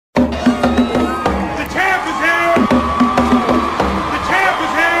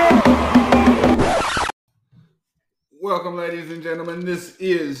Welcome, ladies and gentlemen. This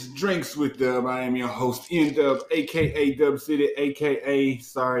is Drinks with Dub. I am your host, N-Dub, a.k.a. Dub City, a.k.a.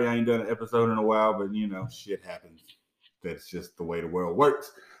 Sorry, I ain't done an episode in a while, but, shit happens. That's just the way the world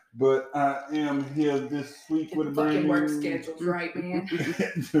works. But I am here this week with a brand new... work schedules, right, man?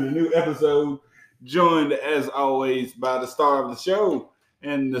 to the new episode, joined, as always, by the star of the show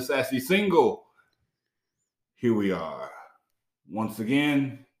and the sassy single. Here we are. Once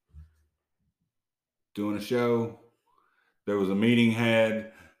again, doing a show. There was a meeting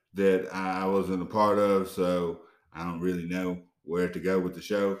had that I wasn't a part of, so I don't really know where to go with the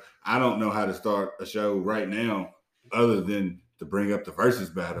show. I don't know how to start a show right now other than to bring up the versus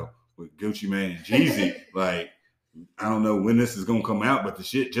battle with Gucci Mane and Jeezy. I don't know when this is going to come out, but the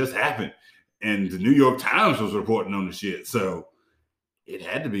shit just happened. And the New York Times was reporting on the shit, so it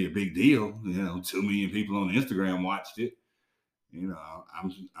had to be a big deal. 2 million people on Instagram watched it.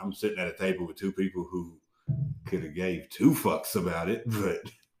 I'm sitting at a table with two people who could have gave two fucks about it, but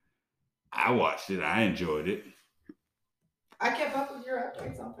I watched it. I enjoyed it. I kept up with your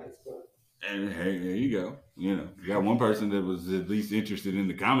updates on Facebook. And hey, there you go. You got one person that was at least interested in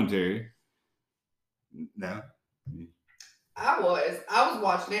the commentary. No. I was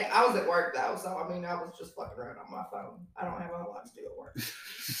watching it. I was at work though, so I was just fucking around on my phone. I don't have a lot to do at work.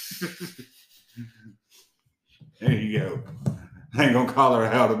 There you go. I ain't gonna call her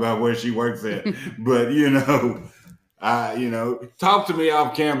out about where she works at, but talk to me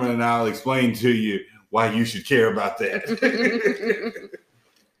off camera and I'll explain to you why you should care about that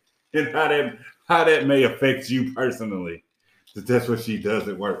and how that may affect you personally. That's what she does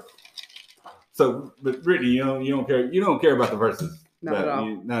at work. So, but Brittany, you don't care. You don't care about the verses. Not at all.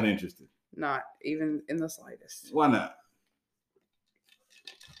 You're not interested. Not even in the slightest. Why not?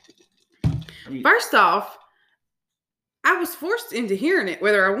 First off, I was forced into hearing it,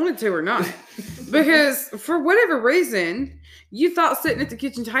 whether I wanted to or not, because for whatever reason, you thought sitting at the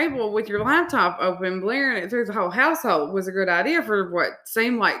kitchen table with your laptop open, blaring it through the whole household was a good idea for what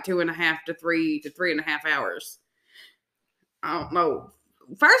seemed like 2.5 to 3.5 hours. I don't know.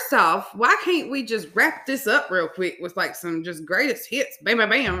 First off, why can't we just wrap this up real quick with some just greatest hits, bam, bam,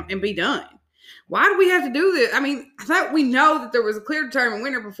 bam, and be done? Why do we have to do this? I thought we know that there was a clear determined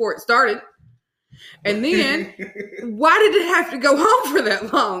winner before it started. And then, why did it have to go on for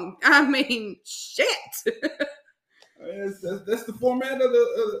that long? Shit. That's the format of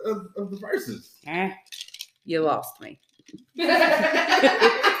the verses. You lost me. I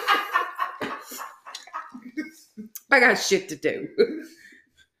got shit to do.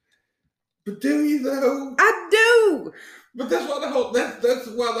 But do you though? I do. But that's why the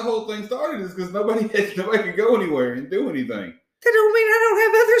whole thing started, is because nobody could go anywhere and do anything. That don't mean I don't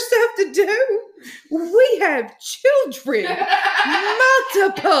have other stuff to do. We have children.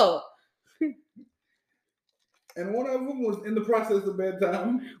 Multiple. And one of them was in the process of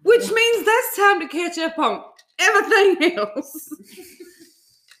bedtime. Which means that's time to catch up on everything else.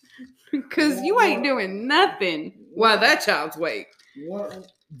 Because you ain't doing nothing while that child's awake.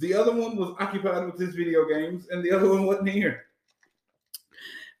 The other one was occupied with his video games, and the other one wasn't here.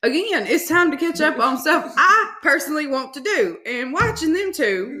 Again, it's time to catch up on stuff I personally want to do. And watching them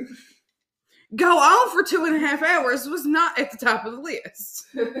two go on for 2.5 hours was not at the top of the list.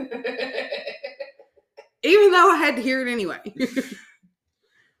 Even though I had to hear it anyway.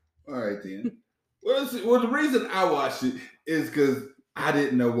 All right, then. Well, the reason I watched it is because I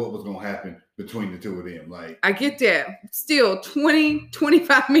didn't know what was going to happen between the two of them. I get that. Still, 20,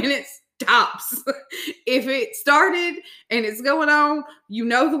 25 minutes. Tops. If it started and it's going on, you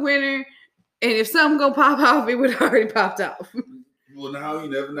know the winner. And if something gonna pop off, it would have already popped off. Well, now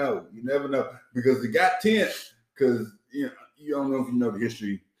you never know. You never know. Because it got tense. Because you don't know if you know the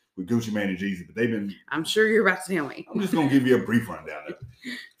history with Gucci Mane and Jeezy, but they've been... I'm sure you're about to tell me. I'm just gonna give you a brief rundown of it.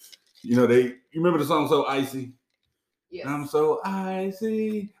 You remember the song So Icy? Yes. I'm so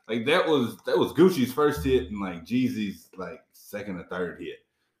icy. That was Gucci's first hit and Jeezy's second or third hit.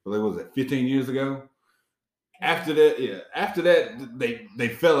 But was it 15 years ago? After that, they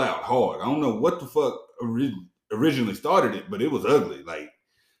fell out hard. I don't know what the fuck originally started it, but it was ugly.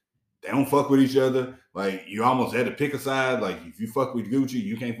 They don't fuck with each other. You almost had to pick a side. If you fuck with Gucci,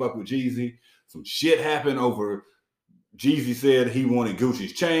 you can't fuck with Jeezy. Some shit happened over. Jeezy said he wanted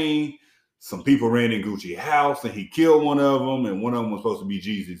Gucci's chain. Some people ran in Gucci's house and he killed one of them, and one of them was supposed to be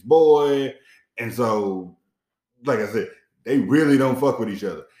Jeezy's boy. And so, like I said, they really don't fuck with each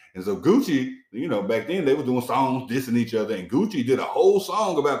other. And so Gucci, back then they were doing songs dissing each other, and Gucci did a whole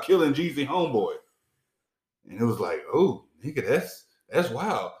song about killing Jeezy homeboy. And it was oh, nigga, that's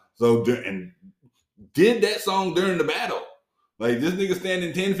wild. So, and did that song during the battle. Like, this nigga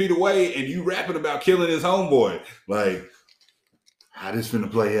standing 10 feet away and you rapping about killing his homeboy. Like, how this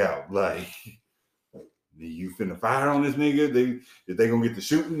finna play out? Like, you finna fire on this nigga? If they gonna get the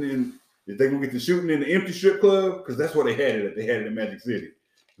shooting in the empty strip club? Because that's where they had it at. They had it in Magic City.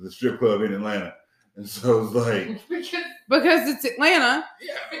 The strip club in Atlanta. And so it's like... Because it's Atlanta.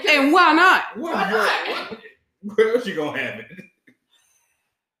 Yeah. And why not? Where else you gonna have it?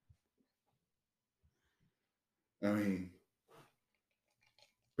 I mean...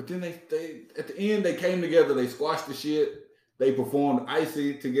 But then they at the end, they came together. They squashed the shit. They performed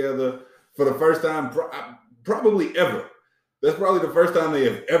Icy together for the first time probably ever. That's probably the first time they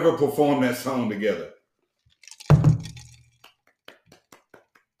have ever performed that song together.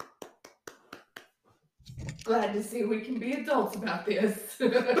 Glad to see we can be adults about this.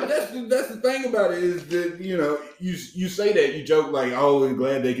 But that's the thing about it is that, you know, you say that, you joke like, oh, I'm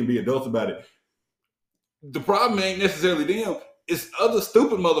glad they can be adults about it. The problem ain't necessarily them. It's other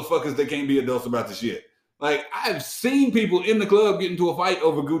stupid motherfuckers that can't be adults about the shit. Like, I've seen people in the club get into a fight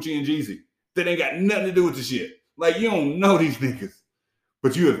over Gucci and Jeezy that ain't got nothing to do with the shit. Like, you don't know these niggas,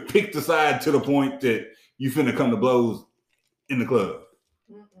 but you have picked a side to the point that you finna come to blows in the club.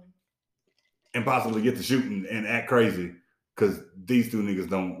 And possibly get to shooting and act crazy because these two niggas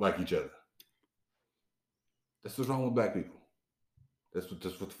don't like each other. That's what's wrong with black people. That's what the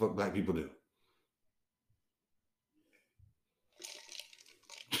fuck black people do.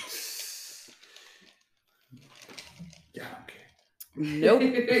 Yeah, I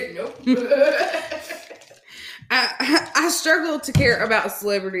don't care. Nope. I struggle to care about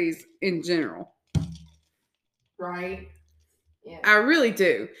celebrities in general. Right? Yeah. I really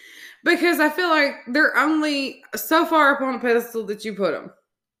do. Because I feel like they're only so far up on a pedestal that you put them.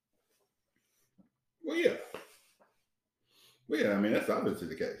 Well, yeah. I mean, that's obviously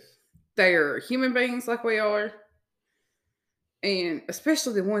the case. They are human beings like we are. And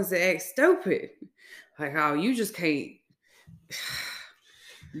especially the ones that act stupid. Like, oh, you just can't.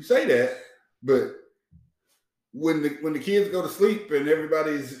 You say that, but when the kids go to sleep and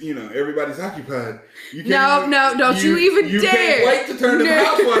everybody's occupied, you can't don't you even dare. You can't wait to turn the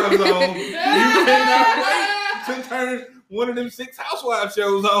Housewives on. You cannot wait to turn one of them 6 Housewives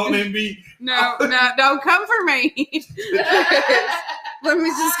shows on and be... No, don't come for me. Let me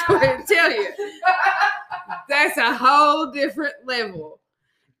just go ahead and tell you. That's a whole different level.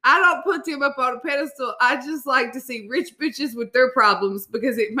 I don't put them up on a pedestal. I just like to see rich bitches with their problems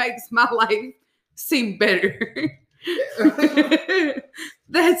because it makes my life seem better.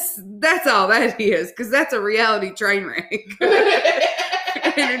 That's all that is, because that's a reality train wreck.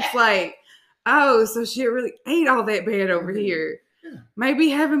 And it's like, oh, so shit really ain't all that bad over here. Maybe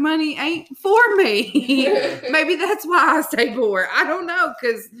having money ain't for me. Maybe that's why I stay poor. I don't know,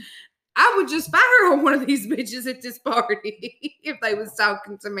 because I would just fire on one of these bitches at this party if they was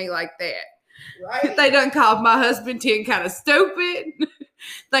talking to me like that. Right? They done called my husband 10 kind of stupid.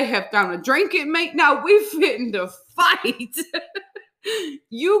 They have thrown a drink at me. No, we fitting to fight.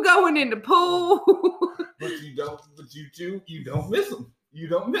 You going in the pool. But you don't miss them. You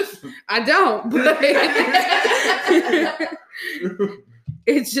don't miss them. I don't. But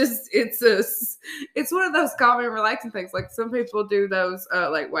it's one of those calm and relaxing things. Like some people do those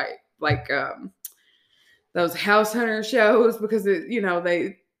those house hunter shows because it's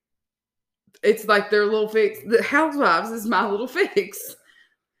like their little fix. The Housewives is my little fix.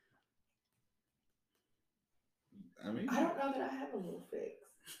 I mean, I don't know that I have a little fix.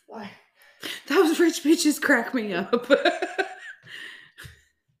 Like, those rich bitches crack me up. Because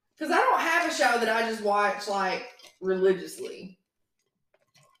I don't have a show that I just watch like religiously.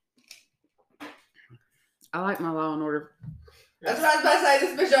 I like my Law and Order. That's what I was about to say.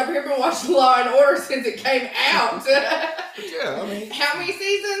 This bitch over here been watching Law and Order since it came out. Yeah, I mean, how many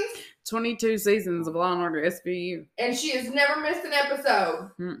seasons? 22 seasons of Law and Order SVU. And she has never missed an episode.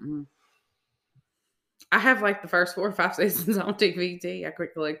 Mm-mm. I have like the first 4 or 5 seasons on DVD. I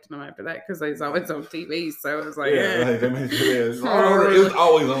quit collecting them after that because they was always on TV. So it was like, Law and Order is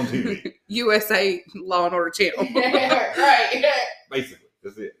always on TV. USA Law and Order channel. Right. Basically,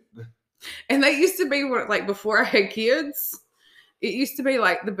 that's it. And they used to be like before I had kids. It used to be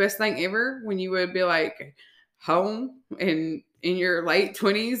like the best thing ever when you would be like home and in your late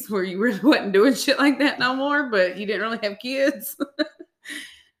 20s where you really wasn't doing shit like that no more, but you didn't really have kids.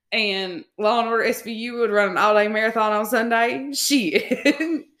 And Law and Order SVU would run an all-day marathon on Sunday.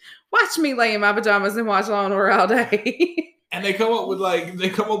 Shit. Watch me lay in my pajamas and watch Law and Order all day. And they come up with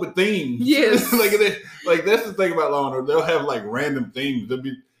themes. Yes. like that's the thing about Law and Order. They'll have like random themes.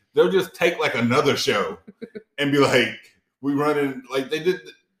 They'll just take like another show and be like, we running like they did.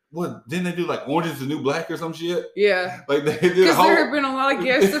 what? Didn't they do like Orange Is the New Black or some shit? Yeah. Like they did Because there have been a lot of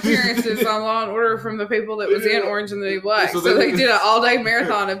guest appearances on Law and Order from the people that was in Orange and the New Black. So they did an all-day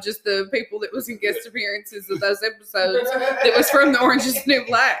marathon of just the people that was in guest appearances of those episodes that was from the Orange Is the New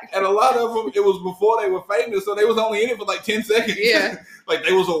Black. And a lot of them, it was before they were famous, so they was only in it for like 10 seconds. Yeah. Like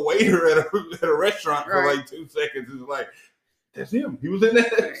they was a waiter at a restaurant for like 2 seconds. It's like, that's him. He was in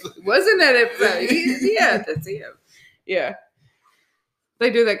that episode. Wasn't that episode? Yeah, that's him. Yeah. They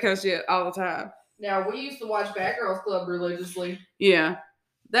do that kind of shit all the time. Now, we used to watch Bad Girls Club religiously. Yeah.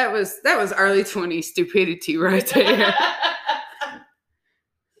 That was early 20s stupidity right there.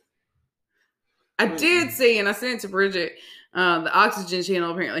 I did see, and I sent it to Bridget, the Oxygen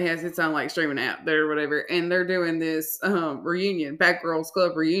channel apparently has its own like streaming app there or whatever, and they're doing this reunion, Bad Girls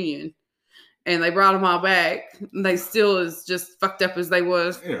Club reunion. And they brought them all back. And they still is just fucked up as they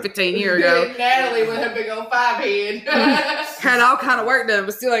was 15 years ago. Natalie with her big old 5 head. Had all kind of work done,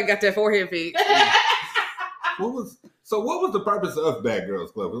 but still ain't got that forehead fixed. What was the purpose of Bad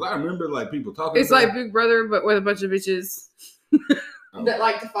Girls Club? Because I remember like people talking. It's like Big Brother, but with a bunch of bitches that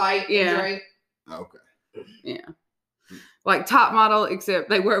like to fight. Yeah. And drink. Okay. Yeah. Like Top Model, except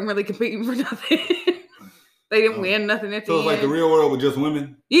they weren't really competing for nothing. They didn't win nothing at the end. So it's like the Real World with just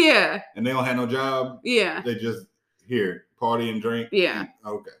women? Yeah. And they don't have no job? Yeah. They just here, party and drink? Yeah.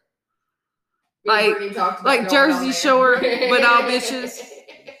 Okay. Like Jersey Shore, but all bitches.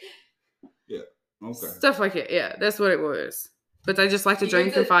 Yeah. Okay. Stuff like it. Yeah, that's what it was. But they just like to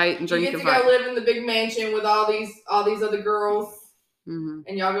drink and fight and drink and fight. You get to go live in the big mansion with all these other girls, and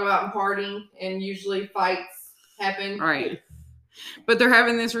y'all go out and party, and usually fights happen. Right. But they're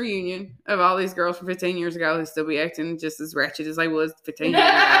having this reunion of all these girls from 15 years ago who still be acting just as ratchet as they was 15 years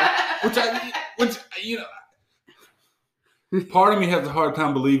ago. Which you know, part of me has a hard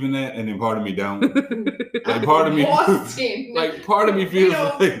time believing that, and then part of me don't. Like part of me, Boston. Like part of me feels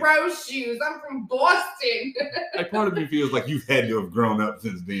like rose shoes. I'm from Boston. Like part of me feels like you've had to have grown up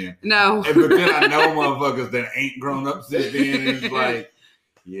since then. No. But then I know motherfuckers that ain't grown up since then. And it's like,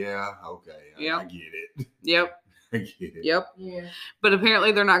 yeah, okay, I get it. Yep. I get it. Yep. Yeah. But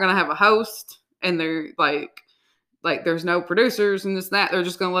apparently they're not going to have a host, and they're like there's no producers and this and that. They're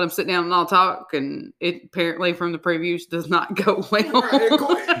just going to let them sit down and all talk, and it apparently from the previews does not go well.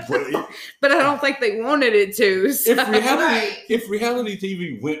 But I don't think they wanted it to. So. If reality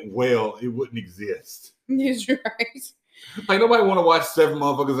TV went well, it wouldn't exist. He's right. Like nobody want to watch 7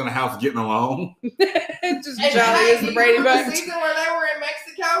 motherfuckers in a house getting along. Just Johnny as the Brady Bunch. The season where they were in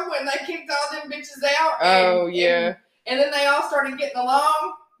Mexico when they kicked all them bitches out. Oh yeah. And then they all started getting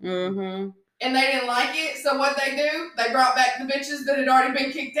along. Mm-hmm. And they didn't like it, so what they do? They brought back the bitches that had already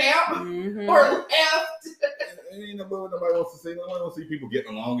been kicked out or left. Ain't nobody wants to see. Nobody wants to see people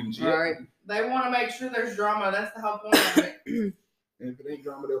getting along and shit. Right. They want to make sure there's drama. That's the whole point of it. And if it ain't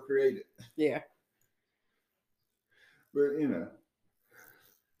drama, they'll create it. Yeah. But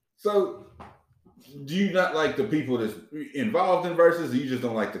so do you not like the people that's involved in verses, or you just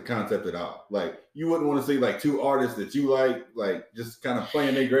don't like the concept at all? Like you wouldn't want to see like 2 artists that you like just kind of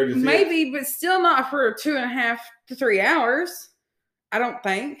playing their greatest hits? Maybe, but still not for 2.5 to 3 hours. I don't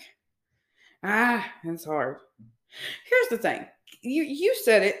think. It's hard. Here's the thing. You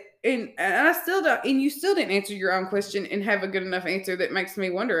said it, and I still don't, and you still didn't answer your own question and have a good enough answer that makes me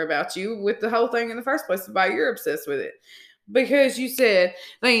wonder about you with the whole thing in the first place about you're obsessed with it. Because you said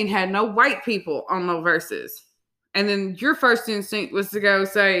they ain't had no white people on no verses. And then your first instinct was to go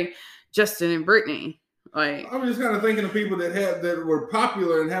say Justin and Brittany. Like I'm just kind of thinking of people that were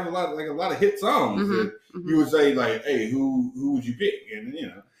popular and have a lot of hit songs that you would say like, hey, who would you pick?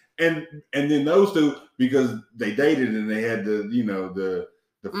 And and then those two, because they dated and they had the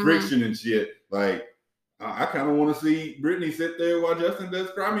friction and shit, like I kind of want to see Brittany sit there while Justin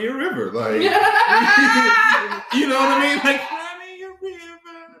does Cry Me a River. Like, you know what I mean? Like, Cry Me a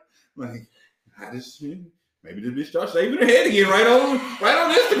River. Like, maybe this bitch starts shaving her head again right on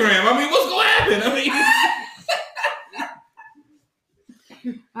Instagram. I mean, what's going to happen? I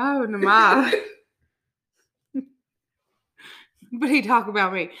mean. Oh, no, my. But he talk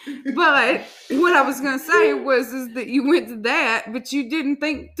about me. But what I was going to say is that you went to that, but you didn't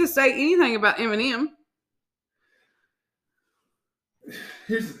think to say anything about Eminem.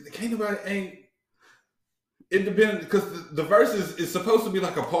 It depends, because the verses is supposed to be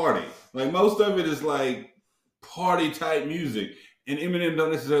like a party. Like most of it is like party type music, and Eminem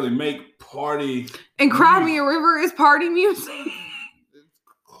don't necessarily make party. And Cry Me a River is party music.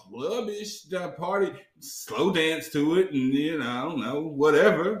 Clubbish party, slow dance to it, and I don't know,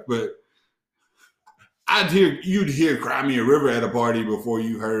 whatever. But you'd hear Cry Me a River at a party before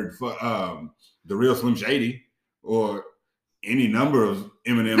you heard the Real Slim Shady or any number of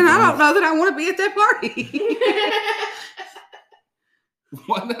Eminem. And I don't know that I want to be at that party.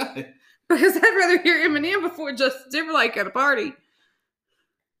 Why not? Because I'd rather hear Eminem before Justin Timberlake at a party.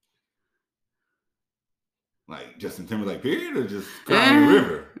 Like Justin Timberlake, period, or just Crying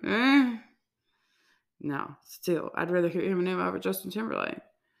River? No, still, I'd rather hear Eminem over Justin Timberlake.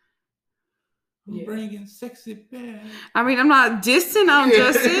 I'm bringing sexy back. I mean, I'm not dissing on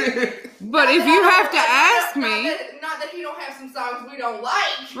Justin, but if you have to ask me, not that he don't have some songs we don't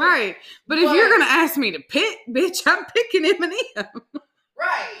like, right? But if you're gonna ask me to pick, bitch, I'm picking Eminem.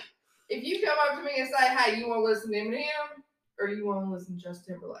 Right. If you come up to me and say, "Hey, you want to listen to Eminem or you want to listen to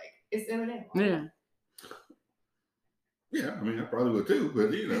Justin Timberlake?" It's Eminem. Yeah. Yeah, I mean, I probably would too,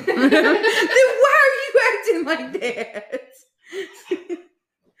 but you know. Then why are you acting like that?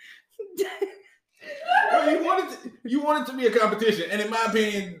 Well, you want it to be a competition, and in my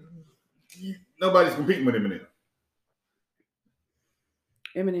opinion, nobody's competing with Eminem.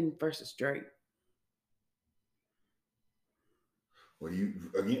 Eminem versus Drake. What do you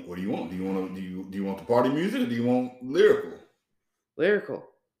want? Do you want the party music, or do you want lyrical? Lyrical,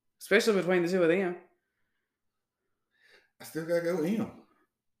 especially between the two of them. I still gotta go with him.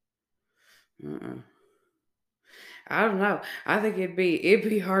 I don't know. I think it'd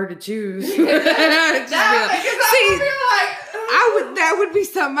be hard to choose. That would be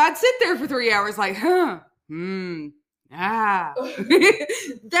something I'd sit there for 3 hours like, that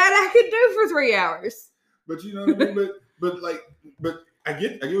I could do for 3 hours. But you know what I mean? But I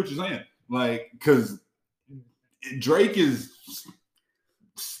get what you're saying. Like, because Drake is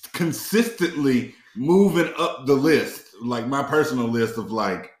consistently moving up the list, like my personal list of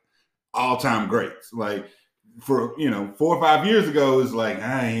like all-time greats. Like, for 4 or 5 years ago, it's like, he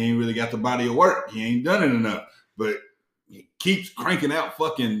ain't really got the body of work. He ain't done it enough. But he keeps cranking out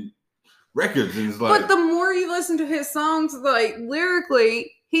fucking records, and it's like. But the more you listen to his songs, like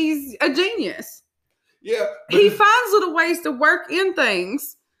lyrically, he's a genius. Yeah. He finds little ways to work in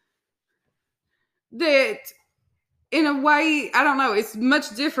things that, in a way, I don't know, it's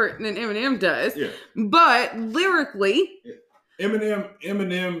much different than Eminem does. Yeah. But lyrically. Yeah.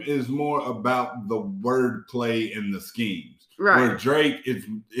 Eminem is more about the wordplay and the schemes. Right. Where Drake,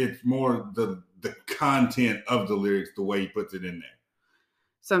 it's more the content of the lyrics, the way he puts it in there.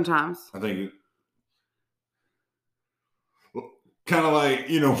 Sometimes. I think kind of like,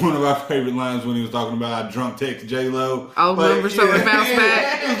 one of our favorite lines when he was talking about I drunk text J-Lo. I'll remember something bounce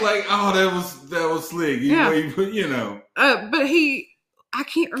back. It was like, that was slick. But I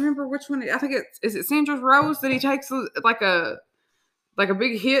can't remember which one. I think is it Sandra's Rose that he takes like a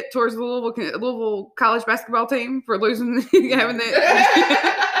big hit towards the Louisville college basketball team for losing, having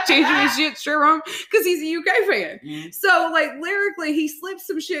that changing his shit shirt wrong because he's a UK fan. Mm-hmm. So like lyrically, he slips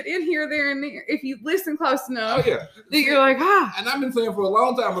some shit in here, there, and there. If you listen close enough, you're like, And I've been saying for a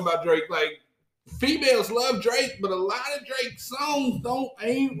long time about Drake, like females love Drake, but a lot of Drake's songs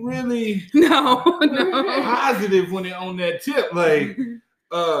ain't really no positive when they're on that tip, like.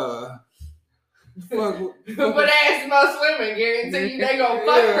 But ask most women, guarantee you they gonna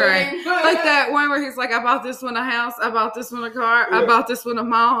fuck right. Like that one where he's like, I bought this one a house, I bought this one a car, I bought this one a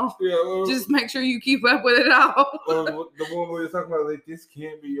mall. Yeah, just make sure you keep up with it all. The one where he's talking about like this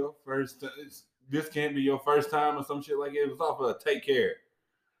can't be your first time or some shit like it. It was off of Take Care.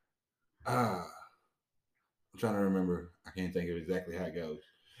 I'm trying to remember. I can't think of exactly how it goes.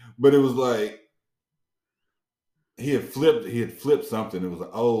 But it was like he had flipped something. It was an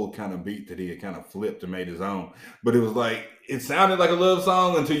old kind of beat that he had kind of flipped and made his own. But it was like, it sounded like a love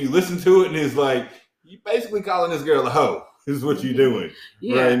song until you listen to it, and it's like, you basically calling this girl a hoe. This is what you're doing.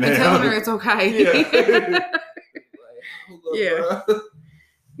 Yeah, right now. And telling her it's okay. Yeah. Yeah.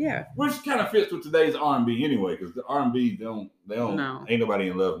 Yeah. Which kind of fits with today's R&B anyway, because the R&B, they don't, ain't nobody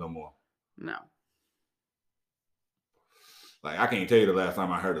in love no more. No. Like, I can't tell you the last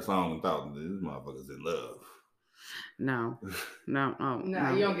time I heard a song and thought, this motherfucker's in love. No, you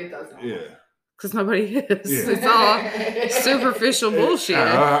don't get those. Yeah, because nobody is. Yeah. It's all superficial bullshit.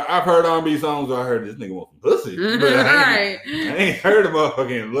 I've heard R&B songs where I heard this nigga want some pussy, but I ain't heard a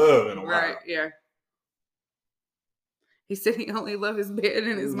motherfucker in love in a while. Right? Yeah. He said he only loved his bed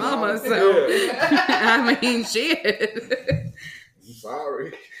and his mama, so I mean, shit. I'm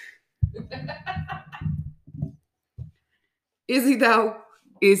sorry. Is he though?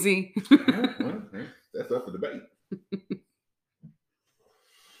 Is he? Well, that's up for debate.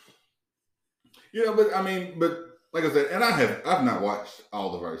 But like I said, and I've not watched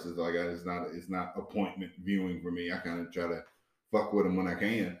all the verses. Like it's not appointment viewing for me. I kind of try to fuck with them when I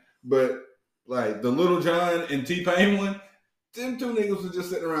can. But like the Little John and T-Pain one, them two niggas was just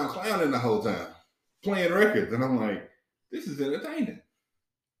sitting around clowning the whole time, playing records, and I'm like, this is entertaining.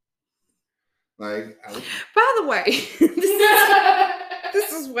 Like, By the way,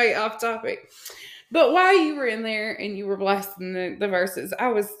 this is way off topic. But while you were in there and you were blasting the verses, I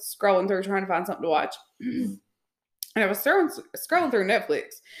was scrolling through trying to find something to watch. And I was scrolling through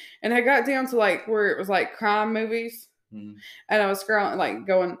Netflix. And I got down to like where it was like crime movies. mm-hmm. And I was scrolling, like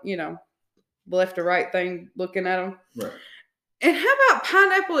going, left to right thing, looking at them. Right. And how about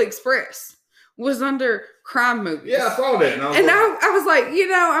Pineapple Express was under crime movies? Yeah, I saw that. And I was like,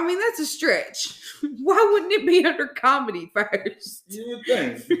 that's a stretch. Why wouldn't it be under comedy first? You would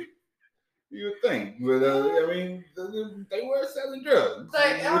think. But they were selling drugs.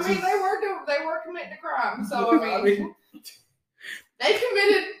 They were committing a crime. So they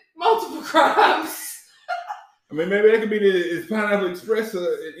committed multiple crimes. Maybe that could be it's Pineapple Express.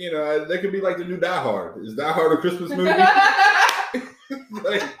 That could be like the new Die Hard. Is Die Hard a Christmas movie?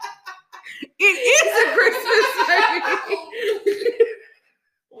 It is a Christmas movie.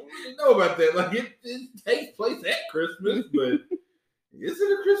 What do you know about that? Like it takes place at Christmas, but is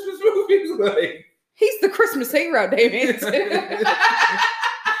it a Christmas movie? Like he's the Christmas hero, damn it.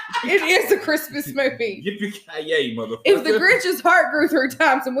 It is a Christmas movie. Yippee-ki-yay, motherfucker. If the Grinch's heart grew 3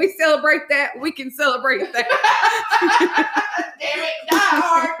 times and we celebrate that, we can celebrate that. Damn it, Die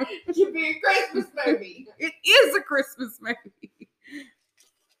Hard should be a Christmas movie. It is a Christmas movie.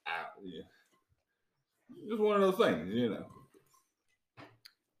 Yeah. It's one of those things,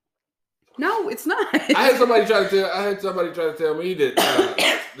 No, it's not. I had somebody try to tell me that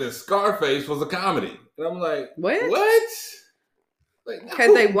that Scarface was a comedy, and I'm like, what? Like, no.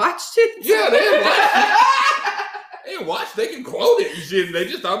 Had they watched it? Yeah, they had watched it. They didn't watch. They can quote it and shit. And they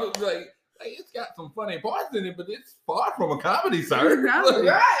just thought it was like it's got some funny parts in it, but it's far from a comedy, sir. No,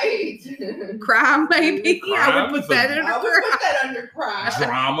 right? Crime, maybe. Crime, I would put that under crime.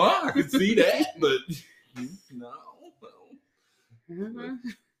 Drama, I could see that, but no. Mm-hmm.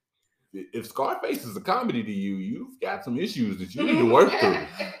 If Scarface is a comedy to you, you've got some issues that you need to work through.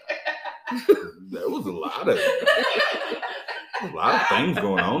 There was a lot of things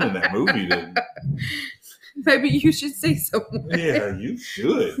going on in that movie that maybe you should see someone. Yeah, you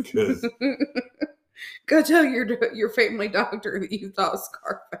should. Go tell your family doctor that you thought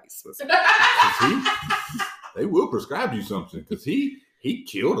Scarface was. They will prescribe you something because he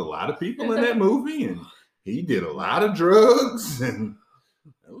killed a lot of people in that movie and he did a lot of drugs and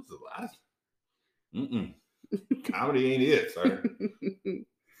that was a lot. Comedy ain't it, sir.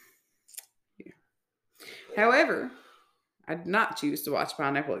 Yeah. However, I did not choose to watch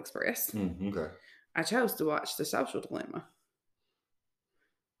Pineapple Express. Okay. I chose to watch The Social Dilemma.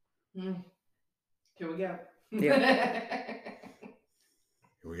 Here we go. Yeah.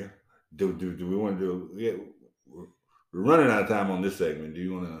 Here we go. Do we want to do? Yeah, we're running out of time on this segment. Do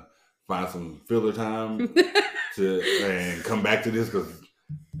you want to find some filler time and come back to this because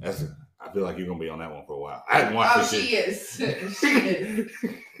I feel like you're gonna be on that one for a while. I haven't watched this. She is.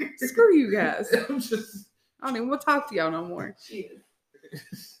 Screw you guys. I don't even want to talk to y'all no more. She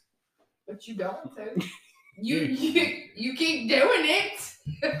is. But you don't. So you keep doing it.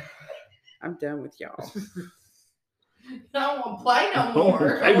 I'm done with y'all. I don't want to play no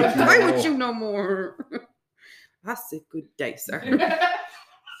more. Play with you no more. I said good day, sir.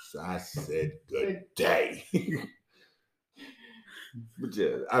 I said good day. But like I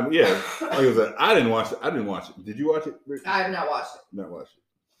said, I didn't watch it. Did you watch it, Rick? I have not watched it. Not watched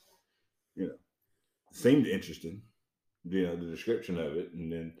it. Seemed interesting. The description of it, and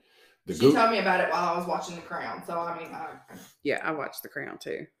then she told me about it while I was watching The Crown. So I watched The Crown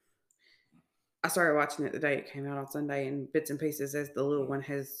too. I started watching it the day it came out on Sunday in bits and pieces as the little one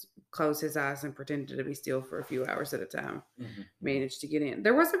has closed his eyes and pretended to be still for a few hours at a time. Mm-hmm. Managed to get in.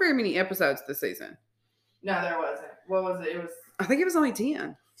 There wasn't very many episodes this season. No, there wasn't. What was it? I think it was only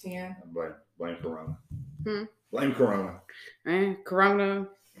 10. 10. Blame Corona. Blame Corona. Corona.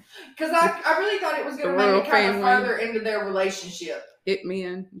 Because I really thought it was going to make it kind of further into their relationship.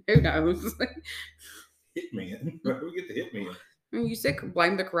 Hitman. Who knows? Hitman. Who get the Hitman? You said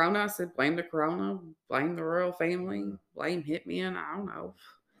blame the Corona. I said blame the Corona. Blame the royal family. Blame Hitman. I don't know.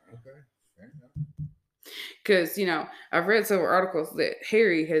 Okay. Fair enough. Because, I've read several articles that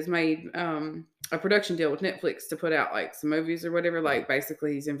Harry has made a production deal with Netflix to put out like some movies or whatever. Like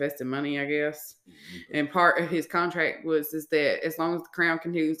basically he's invested money, I guess. Mm-hmm. And part of his contract is that as long as the Crown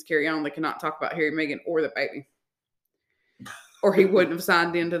continues to carry on, they cannot talk about Harry, Meghan, or the baby. Or he wouldn't have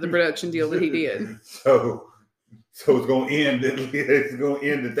signed into the production deal that he did. So it's going to end. It's going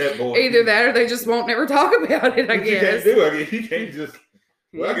to end at that point. Either that or they just won't never talk about it, I guess. You can't do it. You can't just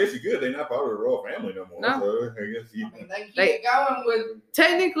Well, I guess you could. They're not part of the royal family no more. No. So I guess you. I mean, they keep it going with.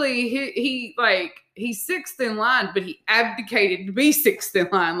 Technically, he's sixth in line, but he abdicated to be sixth in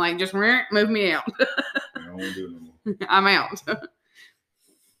line. Like, just move me out. I don't want to do it no more. I'm out.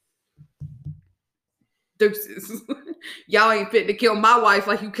 Deuces. Y'all ain't fit to kill my wife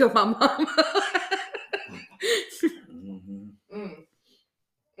like you killed my mom.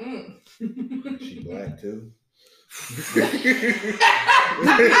 She black too.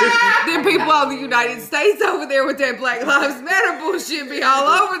 Then people of the United States over there with that Black Lives Matter bullshit be all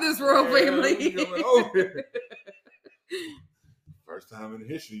over this royal family. First time in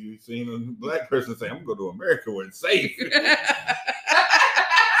history you've seen a black person say, I'm going to go to America where it's safe. Wait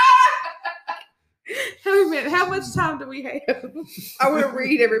a minute, how much time do we have? I want to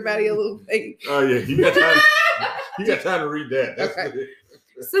read everybody a little thing. Oh, yeah. You got time to read that. That's okay.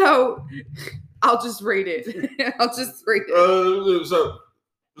 So, I'll just read it.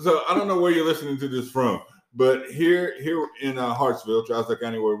 So I don't know where you're listening to this from, but here in Hartsville, Charleston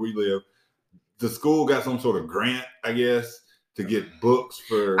County, where we live, the school got some sort of grant, I guess, to get books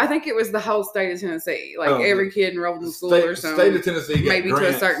for. I think it was the whole state of Tennessee, like every kid enrolled in school or something. State of Tennessee, got maybe grants,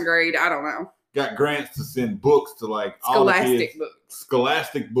 to a certain grade. I don't know. Got grants to send books to like all the kids.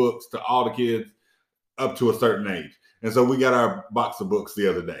 Scholastic books to all the kids up to a certain age, and so we got our box of books the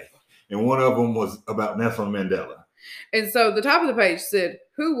other day. And one of them was about Nelson Mandela. And so the top of the page said,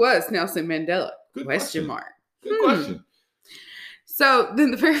 who was Nelson Mandela? Good Question question. mark. Good question. So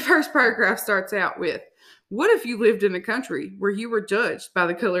then the very first paragraph starts out with, what if you lived in a country where you were judged by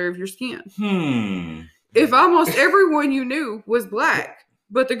the color of your skin? If almost everyone you knew was black,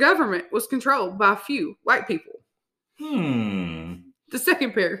 but the government was controlled by a few white people. The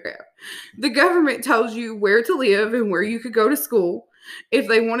second paragraph. The government told you where to live and where you could go to school. If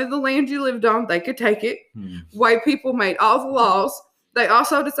they wanted the land you lived on, they could take it. White people made all the laws. They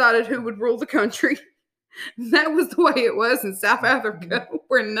also decided who would rule the country. That was the way it was in South Africa,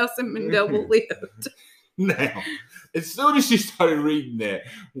 where Nelson Mandela lived. Now, as soon as she started reading that,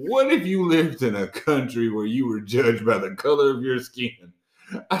 what if you lived in a country where you were judged by the color of your skin?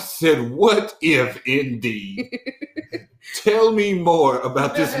 I said, what if indeed? Tell me more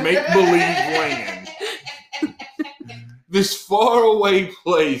about this make-believe land. This faraway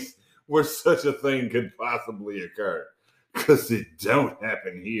place where such a thing could possibly occur. Because it don't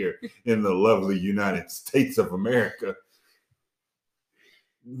happen here in the lovely United States of America.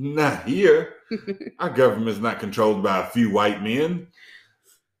 Not here. Our government's not controlled by a few white men.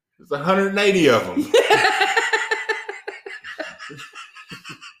 There's 180 of them.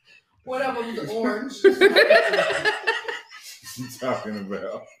 One of them's orange. What's she talking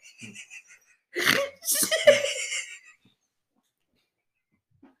about?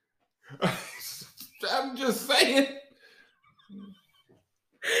 I'm just saying.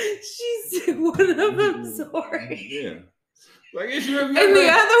 She said one of them, sorry. Yeah. Like, if you remember. And the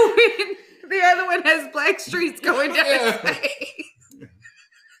other one has black streets going down his face.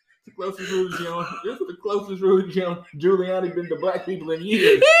 The closest Rudy Giuliani been to black people in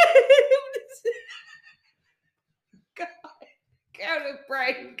years. God,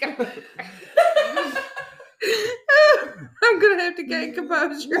 brain. I'm gonna have to gain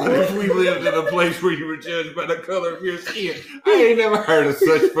composure. What if we lived in a place where you were judged by the color of your skin? I ain't never heard of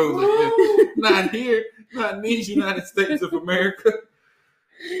such foolishness. Not here, not in these United States of America,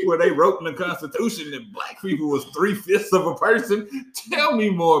 where they wrote in the Constitution that black people was 3/5 of a person. Tell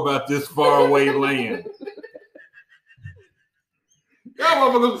me more about this faraway land.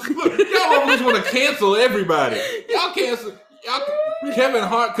 Y'all motherfuckers want to cancel everybody. Kevin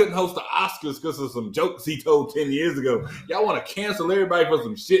Hart couldn't host the Oscars because of some jokes he told 10 years ago. Y'all want to cancel everybody for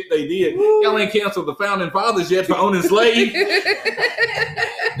some shit they did. Y'all ain't canceled the founding fathers yet for owning slaves.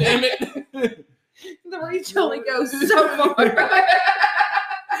 Damn it. The reach only goes so far.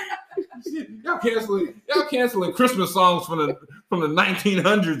 Y'all canceling Christmas songs from the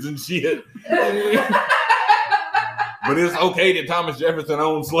 1900s and shit. But it's okay that Thomas Jefferson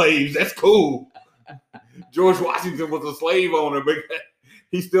owned slaves. That's cool. George Washington was a slave owner, but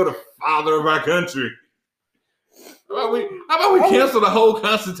he's still the father of our country. How about we cancel the whole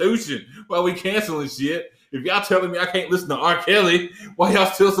Constitution while we canceling shit? If y'all telling me I can't listen to R. Kelly, why y'all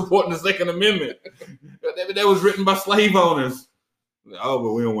still supporting the Second Amendment? That was written by slave owners. Oh,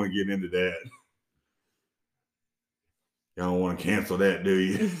 but we don't want to get into that. Y'all don't want to cancel that, do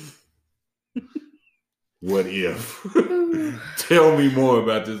you? What if? Tell me more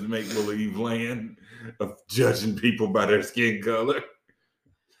about this make-believe land of judging people by their skin color.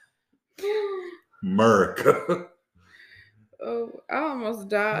 America. Oh, I almost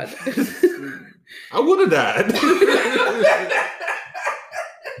died. I would have died.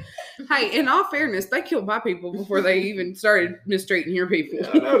 Hey, in all fairness, they killed my people before they even started mistreating your people. Yeah,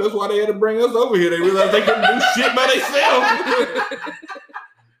 I know. That's why they had to bring us over here. They realized they couldn't do shit by themselves.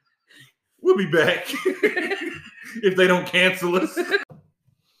 We'll be back if they don't cancel us.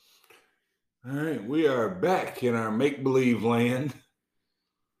 All right, we are back in our make-believe land,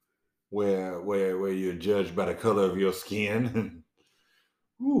 where you're judged by the color of your skin.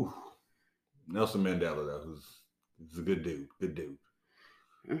 Whew. Nelson Mandela, though, he's a good dude. Good dude.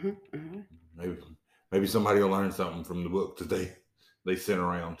 Maybe somebody will learn something from the book that they sent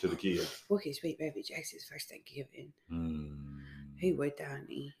around to the kids. Look, Sweet Baby Jackson's first Thanksgiving. He was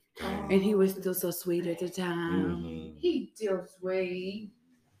tiny. And he was still so sweet at the time. He's still sweet.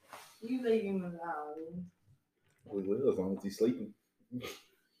 You leave him alone. We will, as long as he's sleeping.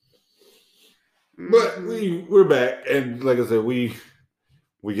 But we're back, and like I said, we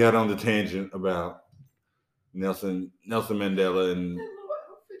got on the tangent about Nelson Mandela and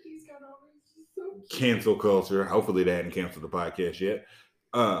cancel culture. Hopefully they hadn't canceled the podcast yet.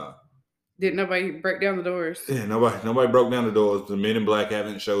 Did nobody break down the doors? Yeah, nobody broke down the doors. The Men in Black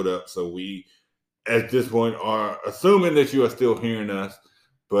haven't showed up, so we, at this point, are assuming that you are still hearing us.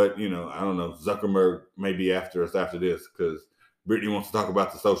 But, I don't know. Zuckerberg may be after us after this because Brittany wants to talk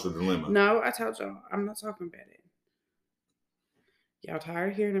about the social dilemma. No, I told y'all. I'm not talking about it. Y'all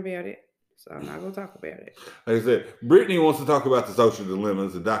tired of hearing about it, so I'm not going to talk about it. Like I said, Brittany wants to talk about the social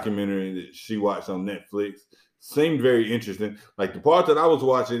dilemmas, the documentary that she watched on Netflix. Seemed very interesting. Like the part that I was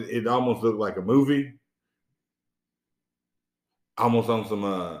watching, it almost looked like a movie. Almost on some,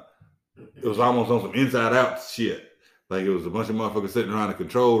 it was almost on some Inside Out shit. Like it was a bunch of motherfuckers sitting around a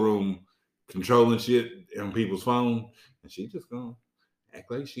control room, controlling shit on people's phone, and she just gonna act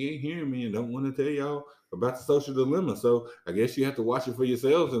like she ain't hearing me and don't want to tell y'all about the social dilemma. So I guess you have to watch it for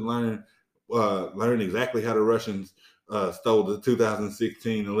yourselves and learn exactly how the Russians stole the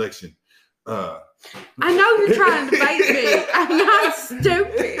 2016 election. I know you're trying to bait me. I'm not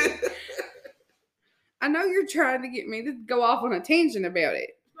stupid. I know you're trying to get me to go off on a tangent about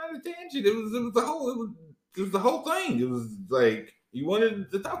it. It's not a tangent. It was the whole thing. It was like you wanted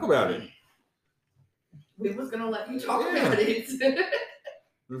to talk about it. We was gonna let you talk about it.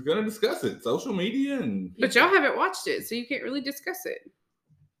 We was gonna discuss it. Social media But y'all haven't watched it, so you can't really discuss it.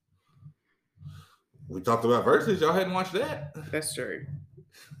 We talked about Versus. Y'all hadn't watched that. That's true.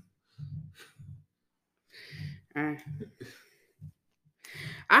 I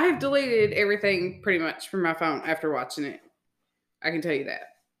have deleted everything pretty much from my phone after watching it. I can tell you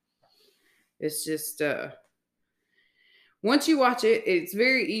that. It's just once you watch it, it's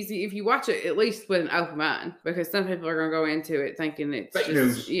very easy. If you watch it at least with an open mind, because some people are going to go into it thinking it's fake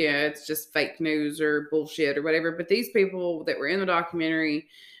news. Yeah, it's just fake news or bullshit or whatever. But these people that were in the documentary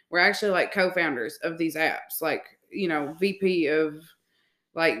were actually like co-founders of these apps, like, VP of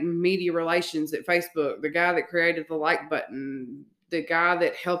like media relations at Facebook, the guy that created the like button, the guy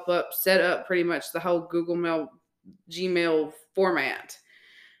that helped set up pretty much the whole Google Mail, Gmail format.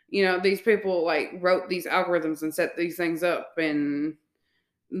 These people like wrote these algorithms and set these things up, and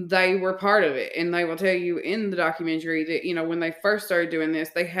they were part of it. And they will tell you in the documentary that, when they first started doing this,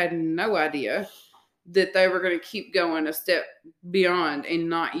 they had no idea that they were going to keep going a step beyond and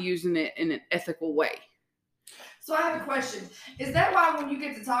not using it in an ethical way. So I have a question. Is that why when you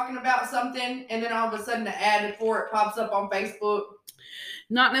get to talking about something and then all of a sudden the ad for it pops up on Facebook?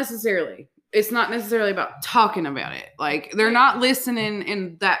 Not necessarily. It's not necessarily about talking about it. Like, they're not listening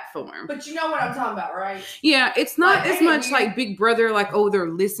in that form. But you know what I'm talking about, right? Yeah, it's not as much like Big Brother, like, oh,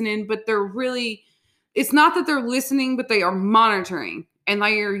 they're listening, but they're really, it's not that they're listening, but they are monitoring. And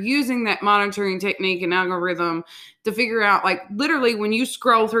they are using that monitoring technique and algorithm to figure out, like, literally when you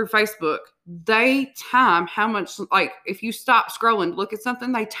scroll through Facebook, they time how much, like, if you stop scrolling to look at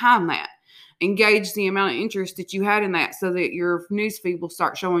something, they time that. Engage the amount of interest that you had in that so that your newsfeed will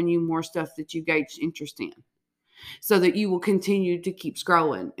start showing you more stuff that you gauged interest in. So that you will continue to keep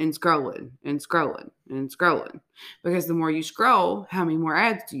scrolling and scrolling and scrolling and scrolling. Because the more you scroll, how many more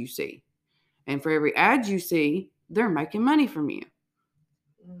ads do you see? And for every ad you see, they're making money from you.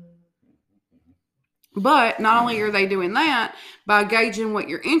 But not only are they doing that, by gauging what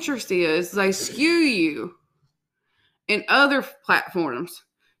your interest is, they skew you in other platforms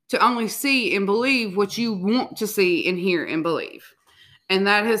to only see and believe what you want to see and hear and believe. And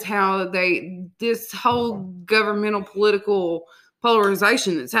that is how this whole governmental political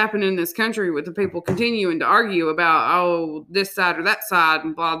polarization that's happened in this country with the people continuing to argue about, oh, this side or that side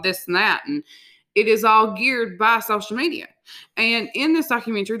and blah, this and that. And it is all geared by social media. And in this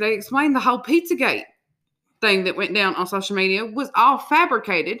documentary, they explained the whole Pizzagate thing that went down on social media was all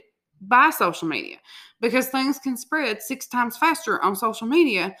fabricated by social media, because things can spread 6 times faster on social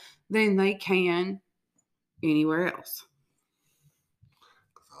media than they can anywhere else.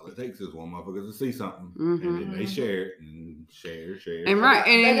 All it takes is one motherfucker to see something, Mhm. and then they share it and share. And right,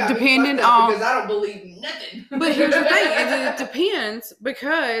 They and got me depending fucked up on, because I don't believe nothing. but here's the thing, it depends,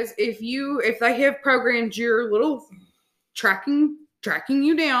 because if they have programmed your little tracking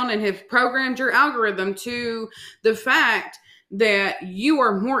you down and have programmed your algorithm to the fact that you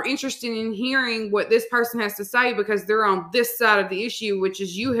are more interested in hearing what this person has to say because they're on this side of the issue, which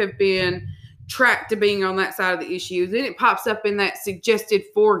is you have been tracked to being on that side of the issue, then it pops up in that suggested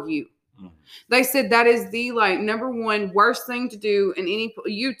for you. They said that is the number one worst thing to do in any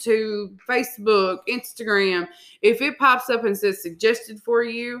YouTube, Facebook, Instagram. If it pops up and says suggested for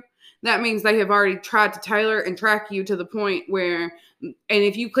you, that means they have already tried to tailor and track you to the point where, and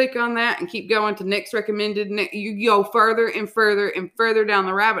if you click on that and keep going to next recommended, you go further and further and further down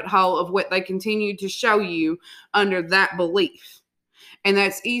the rabbit hole of what they continue to show you under that belief. And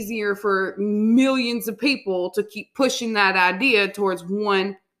that's easier for millions of people to keep pushing that idea towards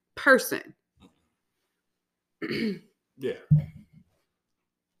one person. Yeah.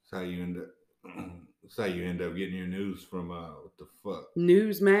 That's how you end up getting your news from what the fuck?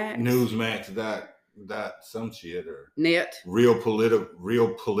 Newsmax. Dot some shit or net.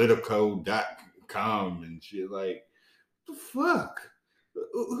 realpolitico.com and shit. Like, what the fuck?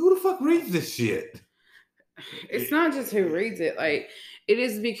 Who the fuck reads this shit? It's not just who reads it. It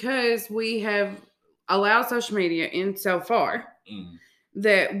is because we have allowed social media in so far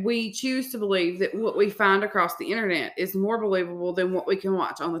that we choose to believe that what we find across the internet is more believable than what we can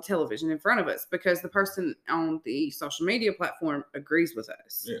watch on the television in front of us because the person on the social media platform agrees with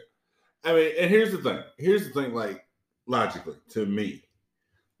us. Yeah. I mean, and here's the thing, logically, to me,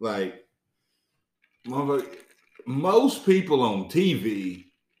 most people on TV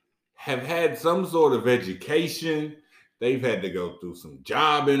have had some sort of education. They've had to go through some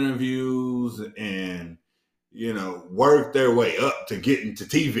job interviews and, work their way up to get into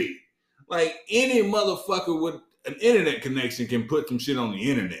TV. Any motherfucker with an internet connection can put some shit on the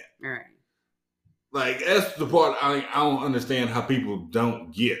internet. All right. That's the part I don't understand how people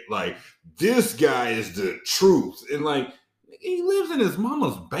don't get. This guy is the truth. And, he lives in his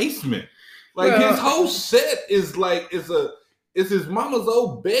mama's basement. His whole set is, it's his mama's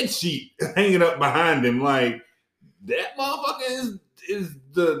old bed sheet hanging up behind him. That motherfucker is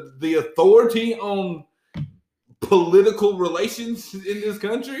the authority on political relations in this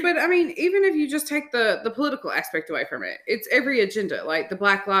country. But I mean, even if you just take the political aspect away from it, it's every agenda, like the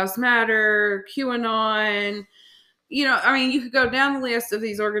Black Lives Matter, QAnon. You could go down the list of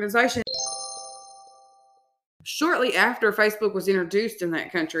these organizations. Shortly after Facebook was introduced in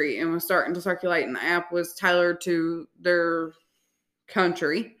that country and was starting to circulate and the app was tailored to their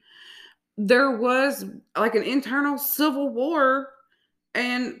country, there was an internal civil war,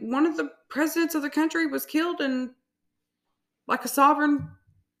 and one of the presidents of the country was killed and a sovereign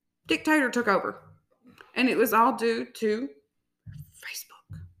dictator took over. And it was all due to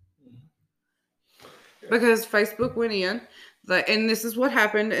Facebook. Because Facebook went in, and this is what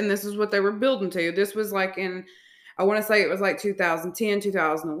happened, and this is what they were building to. This was I want to say it was 2010,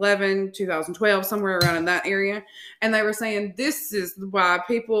 2011, 2012, somewhere around in that area. And they were saying this is why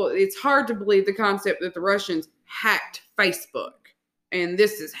it's hard to believe the concept that the Russians hacked Facebook. And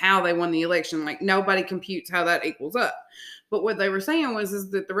this is how they won the election. Nobody computes how that equals up. But what they were saying is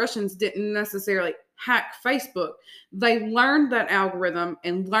that the Russians didn't necessarily hack Facebook. They learned that algorithm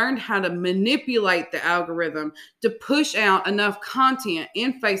and learned how to manipulate the algorithm to push out enough content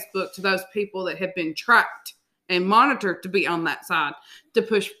in Facebook to those people that have been tracked and monitored to be on that side to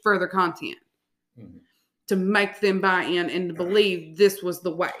push further content, to make them buy in and to believe this was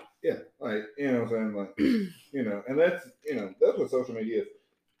the way. Yeah, what I'm saying? And that's what social media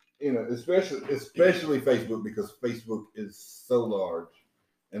is, especially Facebook, because Facebook is so large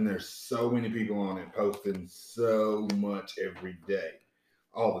and there's so many people on it posting so much every day,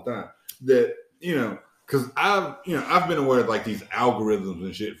 all the time, that, because I've been aware of these algorithms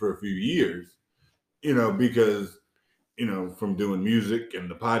and shit for a few years, because, from doing music and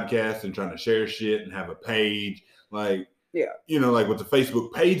the podcast and trying to share shit and have a page, with the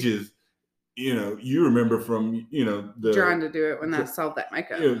Facebook pages, you remember from, the trying to do it when I sold that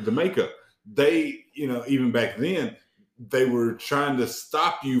makeup. The makeup. They, even back then, they were trying to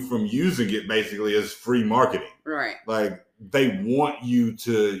stop you from using it basically as free marketing. Right. They want you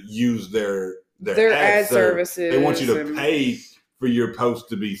to use their ad services. They want you to pay for your post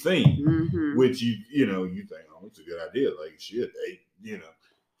to be seen, which you think, oh, it's a good idea. Shit,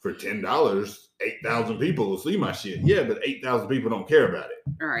 for $10, 8,000 people will see my shit. Yeah, but 8,000 people don't care about it.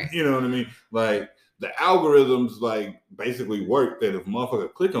 All right. You know what I mean? the algorithms like basically work that if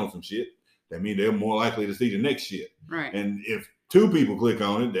motherfucker click on some shit, that means they're more likely to see the next shit. Right. And if 2 people click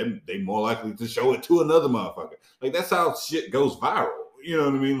on it, then they more likely to show it to another motherfucker. Like that's how shit goes viral. You know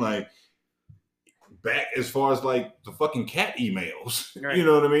what I mean? Like back as far as like the fucking cat emails. Right. You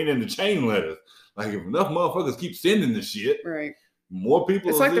know what I mean? And the chain letters. Like if enough motherfuckers keep sending this shit, Right. more people.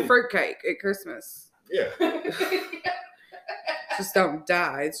 It's like the fruitcake at Christmas. Yeah. Just don't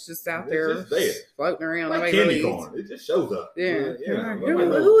die. It's just out there just there. floating around. Like candy corn. It just shows up. Yeah. Yeah.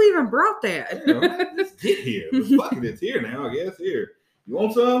 Who even brought that? Just get here. Fuck it. It's here now, I guess. Here. You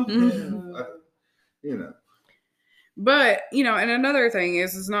want some? You know. But, you know, and another thing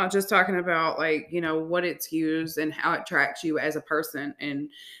is it's not just talking about like, you know, what it's used and how it tracks you as a person. And,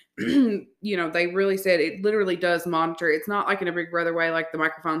 you know, they really said it literally does monitor. It's not like in a Big Brother way, like the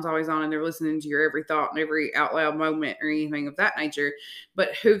microphone's always on and they're listening to your every thought and every out loud moment or anything of that nature,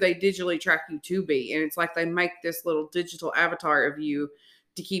 but who they digitally track you to be. And it's like they make this little digital avatar of you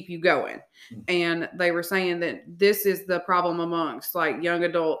to keep you going. And they were saying that this is the problem amongst like young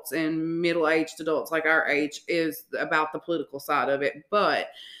adults and middle-aged adults like our age is about the political side of it. But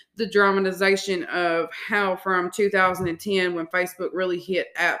the dramatization of how from 2010 when Facebook really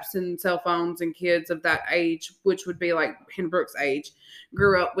hit apps and cell phones and kids of that age, which would be like Hannah Brooks' age,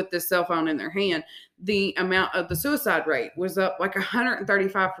 grew up with this cell phone in their hand, the amount of the suicide rate was up like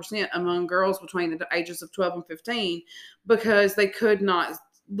 135% among girls between the ages of 12 and 15 because they could not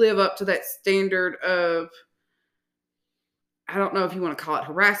live up to that standard of, I don't know if you want to call it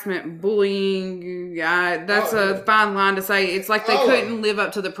harassment, bullying. That's a fine line to say. It's like they couldn't live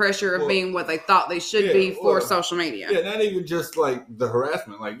up to the pressure of being what they thought they should be for social media. Yeah, not even just like the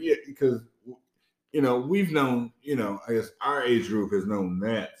harassment. Like, yeah, because, you know, we've known, you know, I guess our age group has known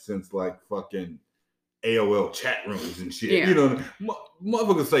that since like fucking AOL chat rooms and shit. Yeah. You know,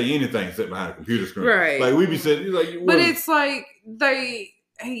 motherfuckers say anything sitting behind a computer screen. Right. Like we be sitting like, but it's like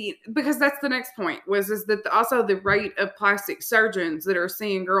because that's the next point is that also the rate of plastic surgeons that are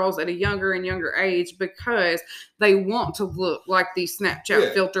seeing girls at a younger and younger age because they want to look like these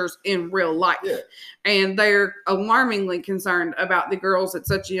Snapchat filters in real life. Yeah. And they're alarmingly concerned about the girls at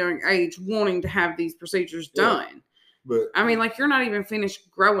such a young age wanting to have these procedures done. But I mean, like, you're not even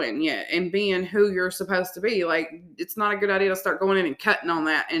finished growing yet and being who you're supposed to be. Like, it's not a good idea to start going in and cutting on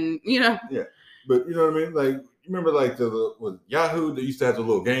that. And, you know. Yeah. But, you know what I mean? Like, you remember, like, with Yahoo, they used to have the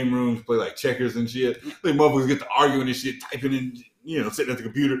little game rooms, play, like, checkers and shit. Like, motherfuckers get to arguing and shit, typing in, you know, sitting at the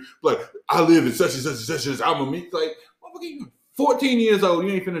computer. Like, I live in such and such and such as I'm a me. Like, motherfucker, you 14 years old.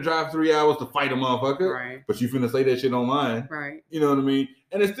 You ain't finna drive 3 hours to fight a motherfucker. Right. But you finna say that shit online. Right. You know what I mean?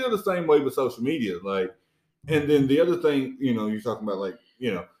 And it's still the same way with social media. Like, and then the other thing, you know, you're talking about, like,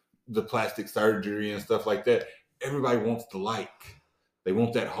 you know, the plastic surgery and stuff like that. Everybody wants the like. They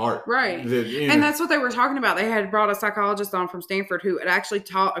want that heart. Right. And that's what they were talking about. They had brought a psychologist on from Stanford who had actually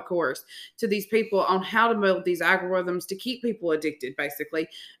taught a course to these people on how to build these algorithms to keep people addicted, basically.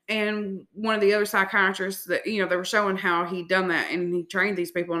 And one of the other psychiatrists that, you know, they were showing how he'd done that and he trained these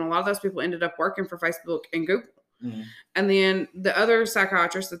people. And a lot of those people ended up working for Facebook and Google. Mm-hmm. And then the other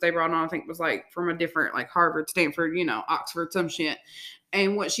psychiatrist that they brought on, I think, was like from a different, like Harvard, Stanford, you know, Oxford, some shit.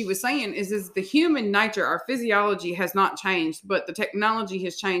 And what she was saying is the human nature, our physiology has not changed, but the technology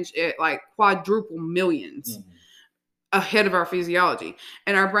has changed at like quadruple millions ahead of our physiology.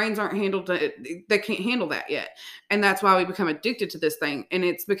 And our brains aren't they can't handle that yet. And that's why we become addicted to this thing. And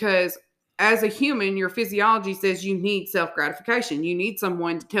it's because as a human, your physiology says you need self-gratification. You need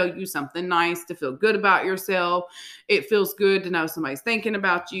someone to tell you something nice, to feel good about yourself. It feels good to know somebody's thinking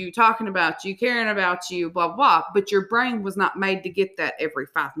about you, talking about you, caring about you, blah, blah. But your brain was not made to get that every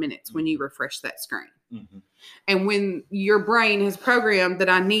 5 minutes when you refresh that screen. Mm-hmm. And when your brain has programmed that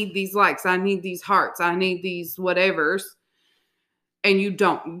I need these likes, I need these hearts, I need these whatevers, and you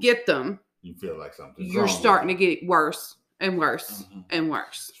don't get them, you feel like something's you're starting to get it worse. And worse and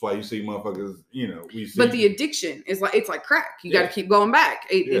worse. That's why you see motherfuckers, you know, But the addiction is like, it's like crack. You got to keep going back.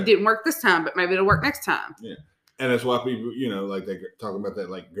 It didn't work this time, but maybe it'll work next time. Yeah. And that's why people, you know, like they talk about that,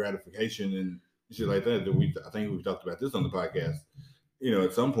 like gratification and shit like that. I think we've talked about this on the podcast, you know,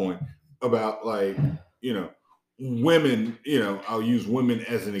 at some point about like, you know, women, you know, I'll use women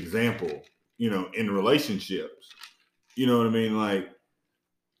as an example, you know, in relationships. You know what I mean? Like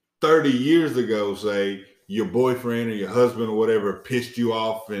 30 years ago, say, your boyfriend or your husband or whatever pissed you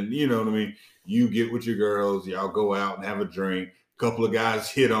off, and you know what I mean, you get with your girls, y'all go out and have a drink, a couple of guys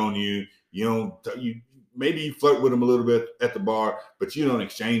hit on you, you maybe you flirt with them a little bit at the bar, but you don't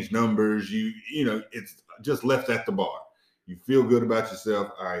exchange numbers, you know, it's just left at the bar. You feel good about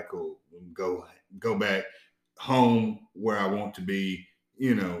yourself, all right, cool, go back home where I want to be,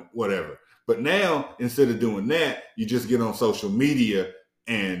 whatever. But now, instead of doing that, you just get on social media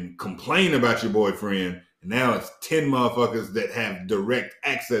and complain about your boyfriend. And now it's 10 motherfuckers that have direct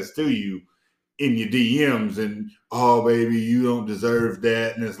access to you in your DMs. And, oh, baby, you don't deserve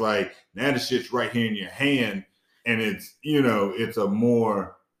that. And it's like, now the shit's right here in your hand. And it's, it's a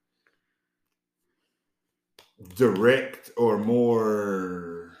more direct or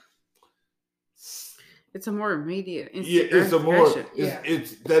more... It's a more immediate.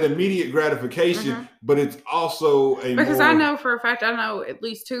 It's that immediate gratification, but it's also I know for a fact, I know at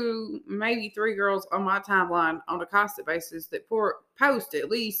least 2, maybe 3 girls on my timeline on a constant basis that post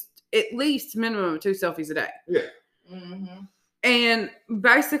at least minimum of 2 selfies a day. Yeah. Mm-hmm. And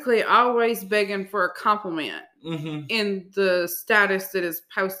basically always begging for a compliment in the status that is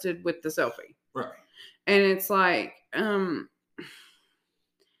posted with the selfie. Right. And it's like,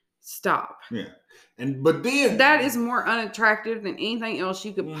 stop. Yeah. But then that is more unattractive than anything else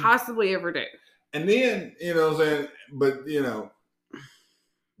you could possibly ever do. And then, what I'm saying, but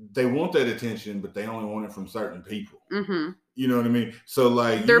they want that attention, but they only want it from certain people. Mm-hmm. You know what I mean? So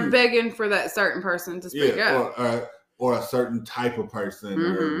like they're begging for that certain person to speak up. Or a certain type of person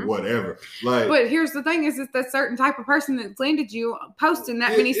or whatever. Like, but here's the thing: is it's that certain type of person that landed you posting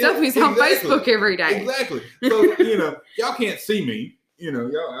that many selfies on Facebook every day. Exactly. So y'all can't see me.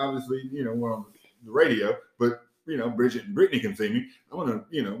 Y'all obviously we're on the radio, but Bridget and Brittany can see me. I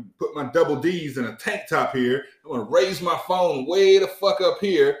want to put my double D's in a tank top here. I want to raise my phone way the fuck up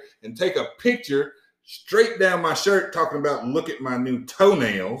here and take a picture straight down my shirt, talking about look at my new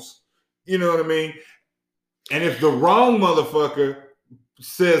toenails. You know what I mean? And if the wrong motherfucker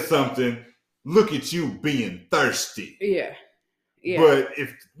says something, look at you being thirsty. Yeah. Yeah. But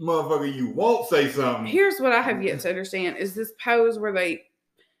if motherfucker you won't say something. Here's what I have yet to understand is this pose where they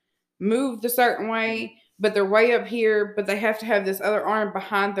move the certain way, but they're way up here, but they have to have this other arm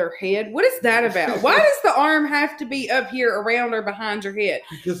behind their head. What is that about? Why does the arm have to be up here around or behind your head?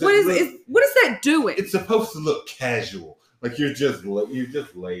 Because what is that doing? It's supposed to look casual. Like you're just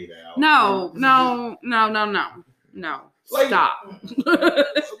laid out. No. Like, stop.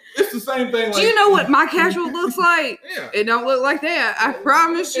 It's the same thing. Do you know what my casual looks like? Yeah. It don't look like that. I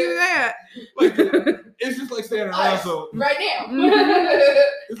promise you that. Like, it's just like standing around right now.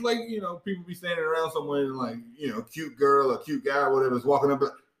 It's like, people be standing around somewhere and like, cute girl or cute guy or whatever is walking up,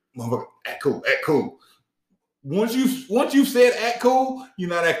 like, motherfucker, act cool. Once you said act cool, you're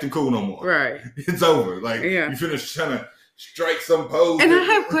not acting cool no more. Right. It's over. Like, you finish trying to strike some pose. And I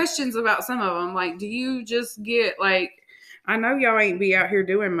have questions about some of them. Like, do you just get like, I know y'all ain't be out here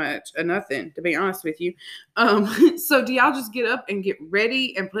doing much or nothing, to be honest with you. So do y'all just get up and get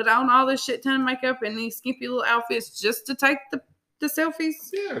ready and put on all this shit ton of makeup and these skimpy little outfits just to take the selfies?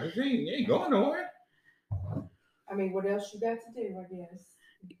 Yeah, you ain't going nowhere. I mean, what else you got to do, I guess?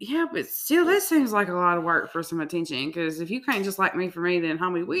 Yeah, but still, that seems like a lot of work for some attention. Because if you can't just like me for me, then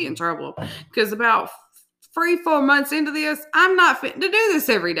homie, we in trouble. Because about 3-4 months into this, I'm not fitting to do this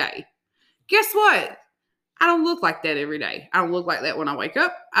every day. Guess what? I don't look like that every day. I don't look like that when I wake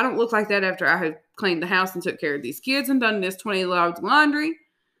up. I don't look like that after I have cleaned the house and took care of these kids and done this 20 loads of laundry.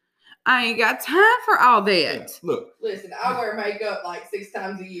 I ain't got time for all that. Yeah, look. Listen, I wear makeup like 6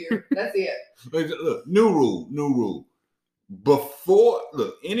 times a year. That's it. Look, new rule.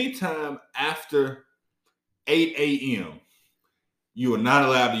 Anytime after 8 a.m., you are not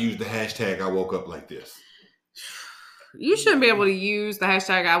allowed to use the hashtag I woke up like this. You shouldn't be able to use the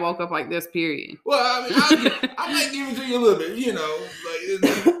hashtag I woke up like this, period. Well, I mean, I might give it to you a little bit,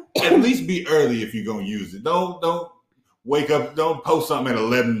 like, at least be early if you're going to use it. Don't wake up, don't post something at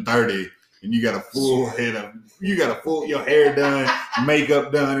 11:30 and you got a full head of, your hair done,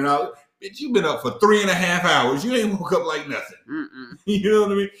 makeup done and all. Bitch, you've been up for 3.5 hours. You ain't woke up like nothing. Mm-mm. You know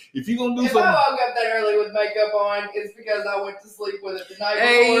what I mean? If you're going to do something. If I woke up that early with makeup on, it's because I went to sleep with it the night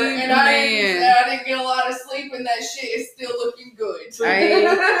before. And I didn't get a lot of sleep, and that shit is still looking good.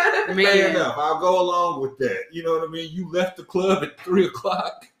 Fair enough. I'll go along with that. You know what I mean? You left the club at 3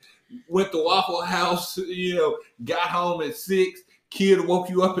 o'clock, went to Waffle House, got home at 6. Kid woke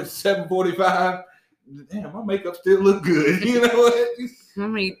you up at 7:45. Damn, my makeup still look good. You know what? Let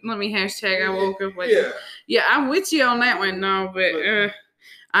me hashtag I woke up like yeah, I'm with you on that one, no, but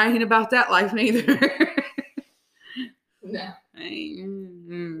I ain't about that life neither. No. Right.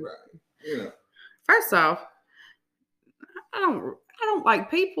 First off, I don't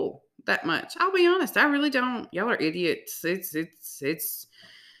like people that much. I'll be honest, I really don't. Y'all are idiots. It's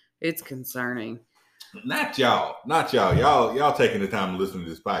concerning. Not y'all. Y'all taking the time to listen to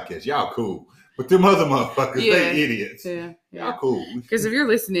this podcast. Y'all cool. But them other motherfuckers, Yeah. they idiots. Yeah. Y'all cool. Because if you're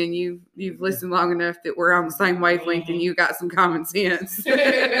listening, you've listened long enough that we're on the same wavelength and you got some common sense.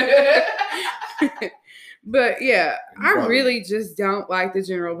 But yeah, I really just don't like the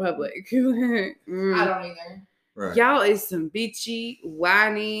general public. I don't either. Right. Y'all is some bitchy,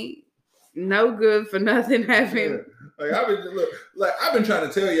 whiny, no good for nothing having. Yeah. I've been trying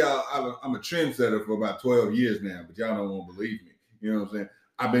to tell y'all I'm a trendsetter for about 12 years now, but y'all don't want to believe me. You know what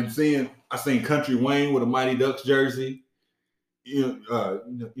I'm saying? I seen Country Wayne with a Mighty Ducks jersey. You know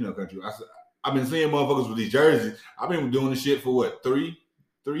Country. I've been seeing motherfuckers with these jerseys. I've been doing this shit for what, 3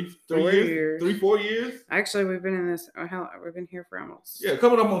 years? 4 years? Actually, we've been in this. We've been here for almost. Yeah,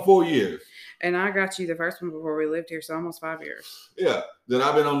 coming up on 4 years. And I got you the first one before we lived here, so almost 5 years. Yeah, that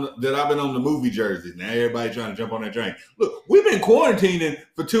I've been on the movie jerseys. Now everybody trying to jump on that train. Look, we've been quarantining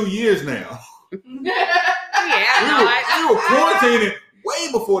for 2 years now. We were quarantining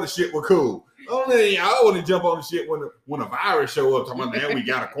way before the shit was cool. Only y'all want to jump on the shit when a virus show up. Talking about now we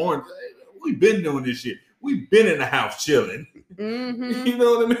got a quarantine. We've been doing this shit. We've been in the house chilling. Mm-hmm. You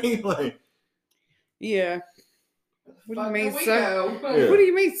know what I mean? Like, yeah. What do you mean? What do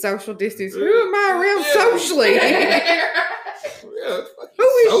you mean social distance? Who am I around socially? Who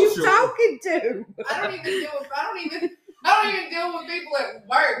is you talking to? I don't even deal with people at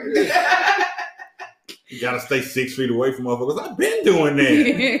work. You gotta stay 6 feet away from motherfuckers. I've been doing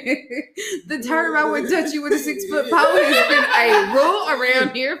that. The term I would touch you with a 6-foot pole has been a rule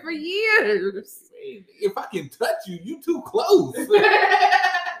around here for years. If I can touch you, you too close.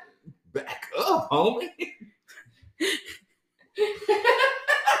 Back up, homie.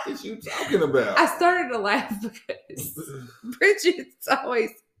 What is you talking about? I started to laugh because Bridget's always,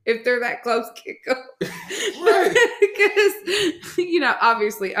 if they're that close, kick up. Right. Because,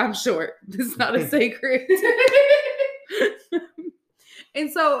 obviously I'm short. It's not a secret. And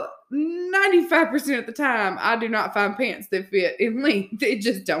so 95% of the time, I do not find pants that fit in length. It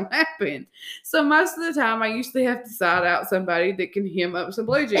just don't happen. So most of the time, I usually have to side out somebody that can hem up some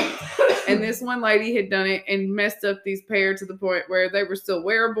blue jeans. And this one lady had done it and messed up these pair to the point where they were still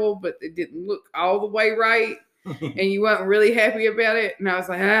wearable, but they didn't look all the way right. And you weren't really happy about it. And I was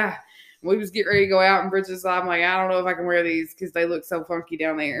like, we was getting ready to go out, and Bridget's like, I'm like, I don't know if I can wear these because they look so funky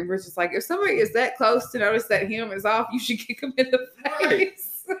down there. And Bridget's like, if somebody is that close to notice that hem is off, you should kick them in the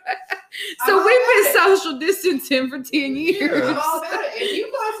face. Right. So we've been social distancing for 10 years. Yeah, I'm all about it. If you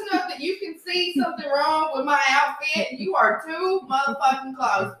close enough that you can see something wrong with my outfit, you are too motherfucking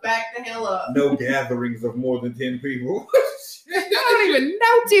close. Back the hell up. No gatherings of more than 10 people. I don't even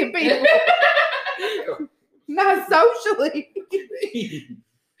know 10 people. Not socially.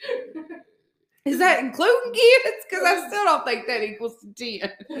 Is that including kids? Because I still don't think that equals to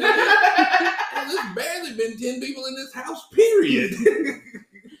 10. There's barely been 10 people in this house, period.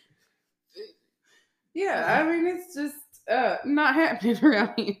 Yeah, I mean, it's just not happening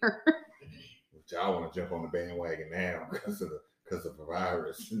around here. Y'all want to jump on the bandwagon now because of the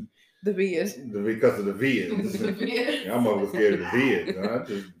virus. The vid. Because of the vids. Y'all mother was scared of the vids. I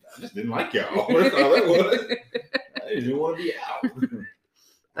just didn't like y'all. That's all that was. I didn't want to be out.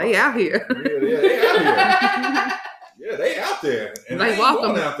 They out here. Yeah, they out here. Yeah, they out there. And they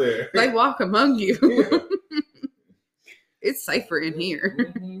walk out there. They walk among you. Yeah. It's safer in here.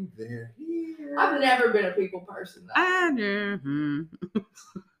 They're here. I've never been a people person, though.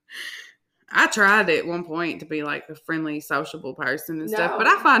 I tried at one point to be like a friendly, sociable person and stuff, but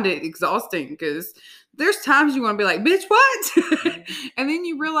I find it exhausting because there's times you want to be like, bitch, what? And then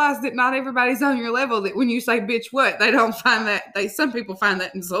you realize that not everybody's on your level, that when you say, bitch, what? They don't find that, some people find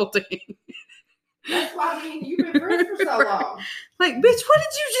that insulting. That's why you've been friends for so long. Like, bitch, what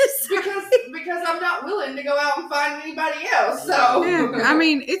did you just say? Because I'm not willing to go out and find anybody else. So yeah, I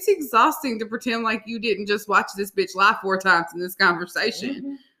mean, it's exhausting to pretend like you didn't just watch this bitch lie 4 times in this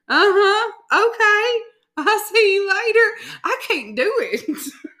conversation. Mm-hmm. Okay. I'll see you later. I can't do it.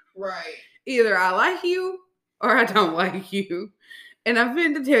 Right. Either I like you or I don't like you. And I've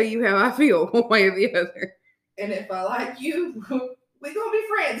been to tell you how I feel one way or the other. And if I like you, we're going to be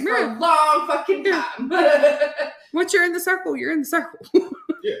friends for a long fucking time. Once you're in the circle, you're in the circle.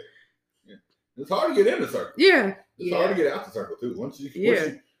 Yeah. It's hard to get in the circle. Yeah. It's hard to get out the circle, too. Once you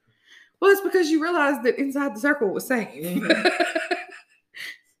well, it's because you realize that inside the circle was safe. Mm-hmm.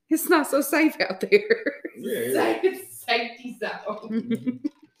 It's not so safe out there. Yeah. Safety zone.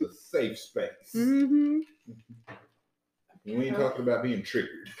 It's a safe space. Mm-hmm. We ain't talking about being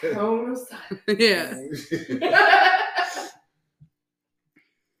triggered. Oh, no. Yeah.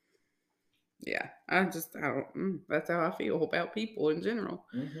 Yeah. That's how I feel about people in general.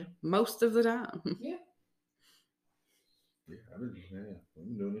 Mm-hmm. Most of the time. Yeah. Yeah, I've been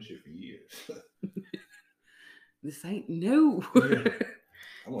doing this shit for years. This ain't new. Yeah.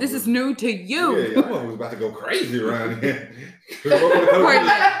 This is new to you. Yeah, I'm almost about to go crazy around here.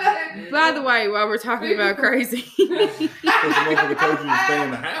 By the way, while we're talking about crazy, motherfucker told you to stay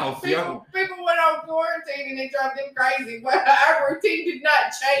in the house. People went on quarantine and it drove them crazy. Well, our routine did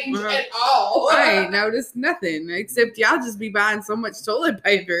not change at all. I ain't noticed nothing except y'all just be buying so much toilet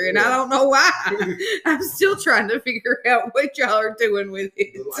paper, and I don't know why. I'm still trying to figure out what y'all are doing with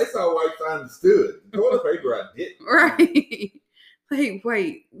it. The Lysol wipes I understood. The toilet paper I didn't. Right. Like,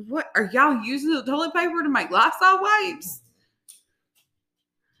 wait, what? Are y'all using the toilet paper to make Lysol wipes?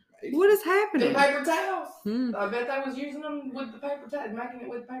 What is happening? The paper towels. Hmm. I bet they was using them with the paper towels, making it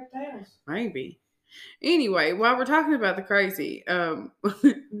with paper towels. Maybe. Anyway, while we're talking about the crazy,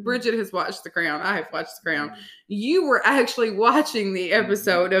 Bridget has watched The Crown. I have watched The Crown. You were actually watching the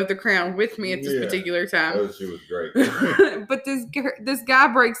episode of The Crown with me at this particular time. Oh, she was great. But this guy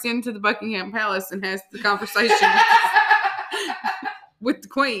breaks into the Buckingham Palace and has the conversation with the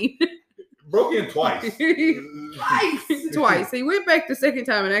Queen. Broke in twice. Twice. He went back the second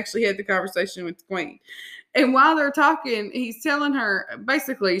time and actually had the conversation with the Queen. And while they're talking, he's telling her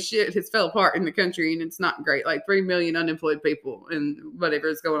basically shit has fell apart in the country and it's not great. Like 3 million unemployed people and whatever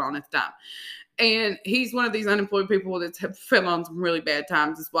is going on at the time. And he's one of these unemployed people that fell on some really bad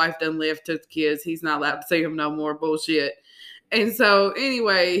times. His wife done left, took the kids. He's not allowed to see them no more. Bullshit. And so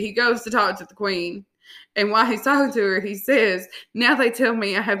anyway, he goes to talk to the Queen. And while he's talking to her, he says, now they tell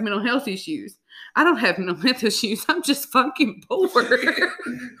me I have mental health issues. I don't have mental health issues. I'm just fucking poor. And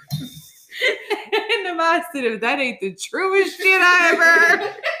the man said, that ain't the truest shit I ever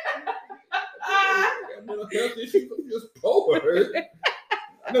heard. I got mental health issues. I'm just poor.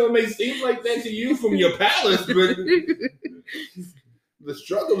 I know it may seem like that to you from your palace, but the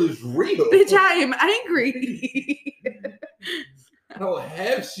struggle is real. Bitch, I am angry. I don't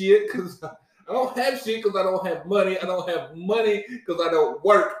have shit because I don't have money. I don't have money because I don't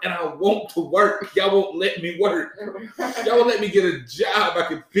work, and I want to work. Y'all won't let me work. Y'all won't let me get a job. I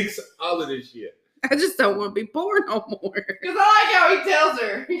can fix all of this shit. I just don't want to be poor no more. Because I like how he tells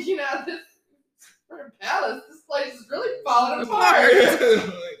her, you know, this her palace, this place is really falling apart.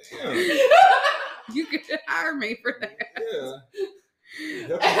 You could hire me for that. Yeah.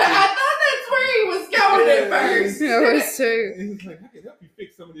 I thought that's where he was going at first. That was too. He's like, I can help you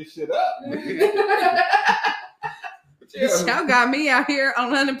fix some of this shit up. Y'all got me out here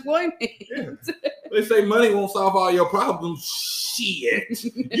on unemployment. Yeah. They say money won't solve all your problems. Shit.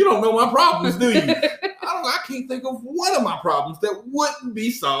 You don't know my problems, do you? I can't think of one of my problems that wouldn't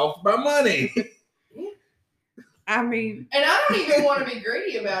be solved by money. I mean, and I don't even want to be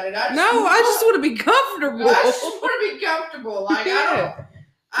greedy about it. I just want to be comfortable. I just want to be comfortable. Like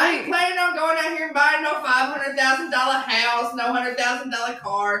I ain't planning on going out here and buying no $500,000 house, no $100,000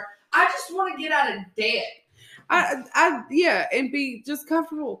 car. I just want to get out of debt. And be just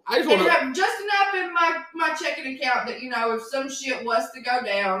comfortable. I just want to have just enough in my checking account that, you know, if some shit was to go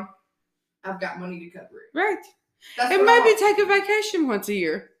down, I've got money to cover it. Right. That's and maybe take a vacation once a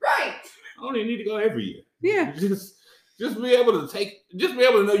year. Right. I don't even need to go every year. Yeah. Just be able to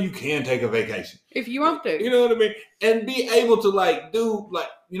know you can take a vacation. If you want to. You know what I mean? And be able to do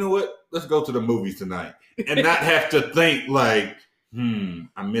you know what? Let's go to the movies tonight. And not have to think I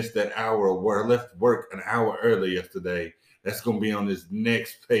missed that hour of work. I left work an hour early yesterday. That's going to be on this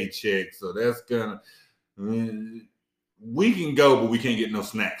next paycheck. So that's going to... we can go, but we can't get no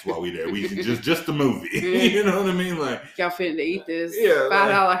snacks while we're there. We can just the movie. You know what I mean? Like, y'all finna eat this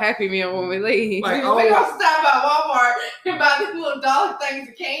 $5 Happy Meal when we leave. Like, we gonna stop by Walmart and buy these little dollar things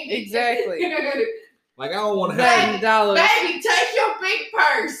of candy. Exactly. Like, I don't want to have $90. Baby, take your big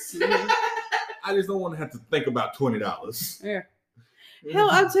purse. I just don't want to have to think about $20. Yeah.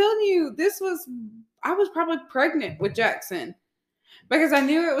 Hell, I'm telling you, I was probably pregnant with Jackson because I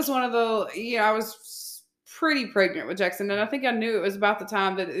knew it was one of the, I was pretty pregnant with Jackson. And I think I knew it was about the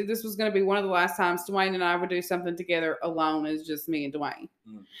time that this was going to be one of the last times Dwayne and I would do something together alone as just me and Dwayne.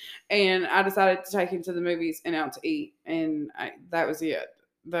 Mm. And I decided to take him to the movies and out to eat. And that was it.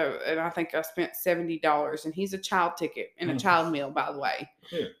 And I think I spent $70, and he's a child ticket and a child meal, by the way.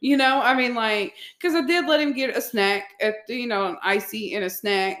 Yeah. Because I did let him get a snack at an icy and a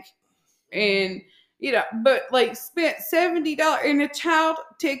snack, and but spent $70 in a child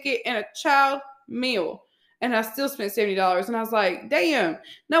ticket and a child meal, and I still spent $70. And I was like, damn,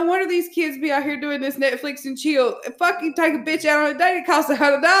 no wonder these kids be out here doing this Netflix and chill. Fucking take a bitch out on a date, it costs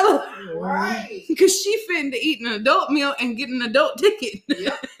 $100. Right. Because she fitting to eat an adult meal and get an adult ticket.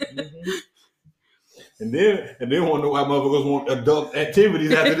 Yep. Mm-hmm. And then wonder why motherfuckers want adult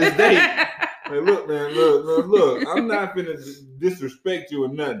activities after this date. Like, look, man, look. I'm not gonna disrespect you or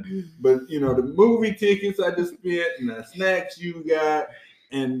nothing, but you know the movie tickets I just spent and the snacks you got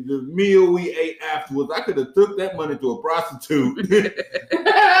and the meal we ate afterwards. I could have took that money to a prostitute.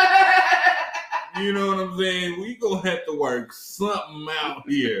 You know what I'm saying? We gonna have to work something out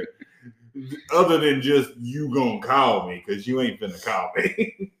here, other than just you gonna call me because you ain't finna call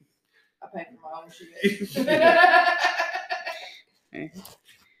me. I pay for my own shit.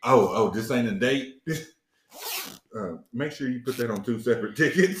 Oh, this ain't a date. Make sure you put that on 2 separate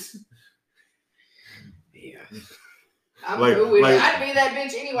tickets. Yeah. I'm cool with it. I'd be that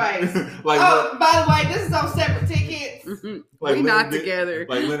bitch anyways. By the way, this is on separate tickets. Like we not together.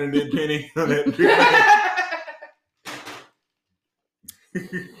 Like Leonard and Penny on that.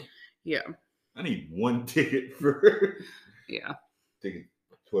 Yeah. I need 1 ticket for. Yeah. Ticket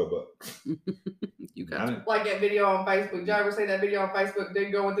 $12. You got it. Like that video on Facebook. Did you ever see that video on Facebook?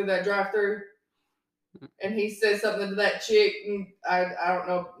 Dude going through that drive-through, and he said something to that chick, and I don't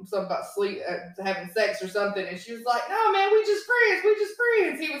know, something about sleep, having sex or something, and she was like, "No, man, we just friends.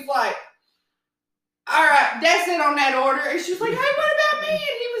 He was like, "All right, that's it on that order," and she was like, "Hey, what about me?" And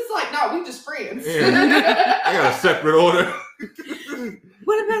he was like, "No, we just friends." Yeah. I got a separate order.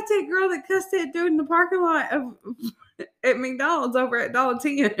 What about that girl that cussed that dude in the parking lot at McDonald's over at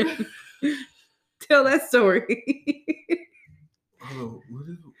 $1.10? Tell that story. Oh, what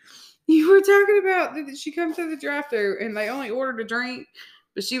is it? You were talking about that she comes to the drive-thru and they only ordered a drink,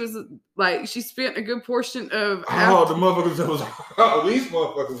 but she was like, she spent a good portion of. The motherfuckers that was. Oh, these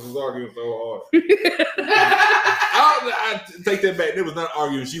motherfuckers was arguing so hard. I take that back. They was not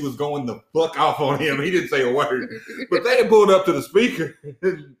arguing. She was going the fuck off on him. He didn't say a word. But they had pulled up to the speaker.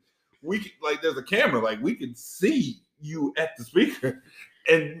 We like, there's a camera. Like, we could see you at the speaker.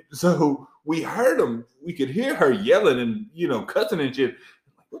 And so we heard them. We could hear her yelling and, cussing and shit.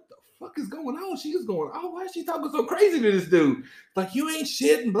 Like, what the fuck is going on? She was going, oh, why is she talking so crazy to this dude? Like, you ain't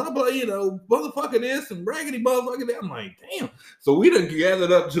shit and blah, blah, motherfucker this and braggedy motherfucker that. I'm like, damn. So we done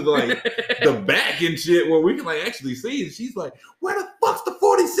gathered up to the back and shit where we can actually see it. She's like, where the fuck's the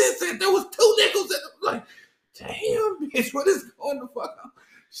 40 cents at? There was 2 nickels. I'm like, damn, bitch, what is going the fuck on?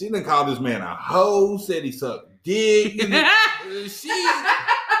 She done called this man a hoe, said he sucked dick.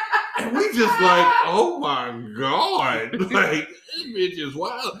 And we just like, oh my God. Like, this bitch is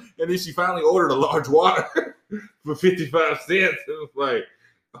wild. And then she finally ordered a large water for 55 cents. It was like,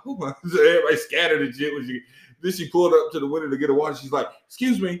 oh my. So everybody scattered and shit. Then she pulled up to the window to get a water. She's like,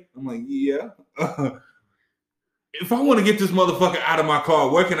 excuse me. I'm like, yeah. If I want to get this motherfucker out of my car,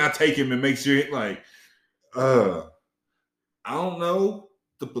 where can I take him and make sure I don't know.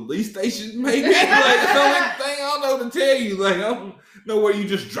 The police station, maybe? Like, that's the only thing I don't know to tell you. Like, I don't know where you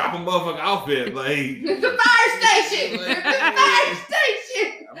just drop a motherfucker off at. Like, the fire station. The fire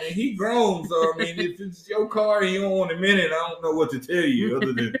station. I mean, he grown, so I mean, if it's your car and you don't want a minute, I don't know what to tell you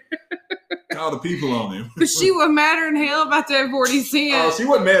other than call the people on him. But she wasn't madder in hell about that 40 cents. Oh, she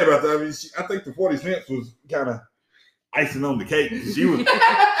wasn't mad about that. I mean, I think the 40 cents was kind of icing on the cake. She was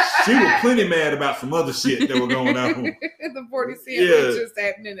plenty mad about some other shit that was going on. The 40 cents was just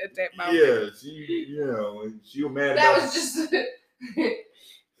happening at that moment. Yeah, she was mad. That was just.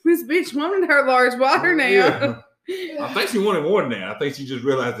 This bitch wanted her large water now. Yeah. I think she wanted more than that. I think she just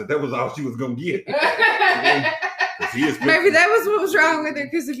realized that was all she was gonna get. Maybe that was what was wrong with her.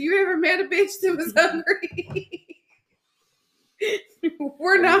 Because if you ever met a bitch that was hungry,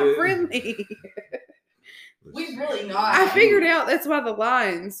 we're not friendly. We really not. I figured out that's why the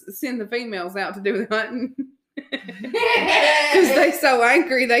lions send the females out to do the hunting. Because they so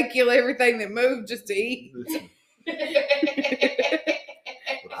angry, they kill everything that moves just to eat.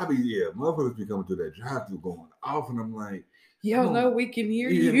 Motherfuckers be coming through that drive-thru going off, and I'm like, y'all know we can hear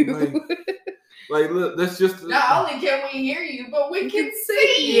you. Like, look, that's just. Not only can we hear you, but we can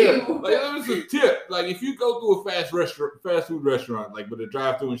see you. Yeah. Like, that was a tip. Like, if you go through a fast food restaurant, like with a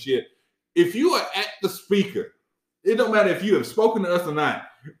drive-thru and shit. If you are at the speaker, it don't matter if you have spoken to us or not,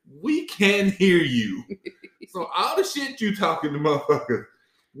 we can hear you. So all the shit you talking to motherfuckers.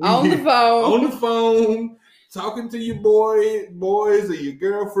 On the phone, talking to your boys or your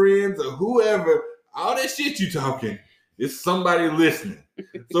girlfriends or whoever, all that shit you talking, it's somebody listening.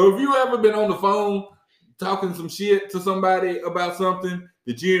 So if you ever been on the phone talking some shit to somebody about something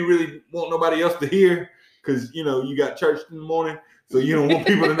that you didn't really want nobody else to hear because, you got church in the morning, so you don't want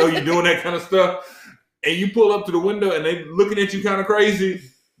people to know you're doing that kind of stuff. And you pull up to the window and they looking at you kind of crazy.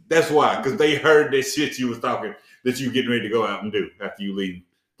 That's why, because they heard that shit you was talking that you getting ready to go out and do after you leave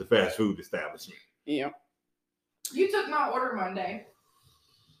the fast food establishment. Yeah. You took my order Monday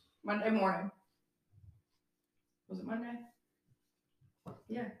morning. Was it Monday?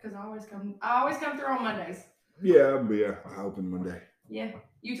 Yeah, because I always come through on Mondays. Yeah, I open Monday. Yeah,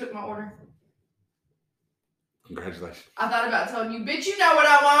 you took my order. Congratulations. I thought about telling you, bitch, you know what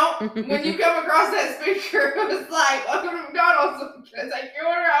I want. When you come across that speaker, it was like, welcome to McDonald's. Can I take your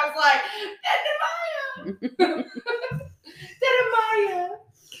order? I was like, Dada Maya. Dada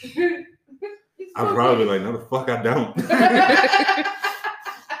Maya. I'm probably like, no, the fuck I don't.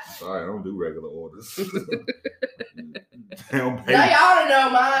 Sorry, I don't do regular orders. They don't pay. They ought to know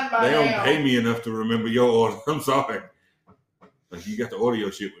mine by They now. don't pay me enough to remember your order. I'm sorry. Like, you got to order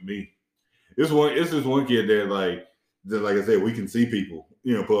your shit with me. It's this one kid there, like I said, we can see people,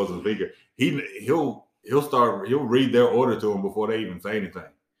 pull us on the speaker. He'll read their order to them before they even say anything.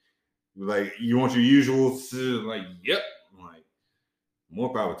 Like, you want your usual? Like, yep. I'm like,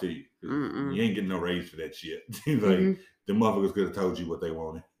 more power to you. You ain't getting no raise for that shit. Like, the motherfuckers could have told you what they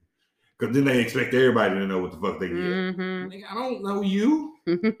wanted. Because then they expect everybody to know what the fuck they get. Like, I don't know you.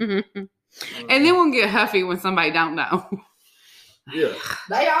 And then we'll get huffy when somebody don't know. Yeah.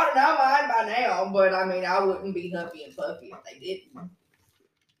 They ought to know mine by now, but I mean, I wouldn't be huffy and puffy if they didn't.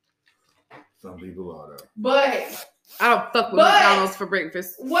 Some people are, though. But I don't fuck with McDonald's for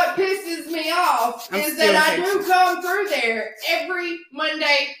breakfast. What pisses me off is that I do come through there every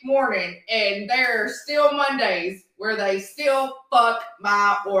Monday morning, and there are still Mondays where they still fuck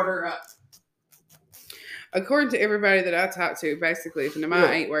my order up. According to everybody that I talk to, basically, if mine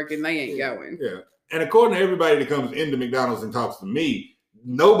ain't working, they ain't going. Yeah. And according to everybody that comes into McDonald's and talks to me,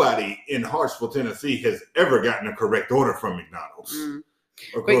 nobody in Hartsville, Tennessee has ever gotten a correct order from McDonald's.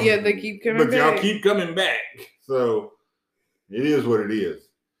 But yeah, they keep coming back. But y'all keep coming back. So it is what it is.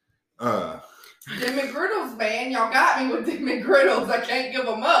 The McGriddles, man. Y'all got me with the McGriddles. I can't give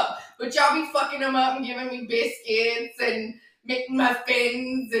them up. But y'all be fucking them up and giving me biscuits and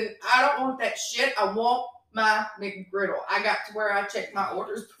McMuffins. And I don't want that shit. I want my McGriddle. I got to where I check my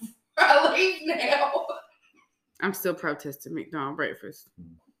orders before I leave now. I'm still protesting McDonald's breakfast.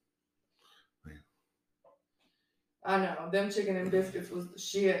 I know. Them chicken and biscuits was the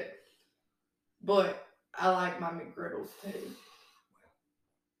shit. But I like my McGriddles too.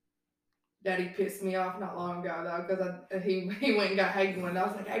 Daddy pissed me off not long ago though, because he went and got Hayden one. I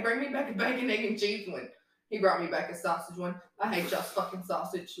was like, hey, bring me back a bacon, egg, and cheese one. He brought me back a sausage one. I hate y'all's fucking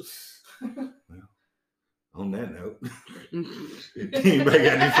sausage. Well, on that note, anybody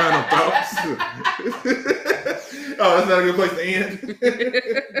got any final thoughts? Oh, that's not a good place to end.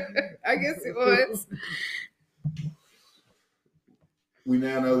 I guess it was. We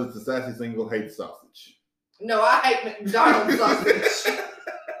now know that the sassy single hates sausage. No, I hate McDonald's sausage.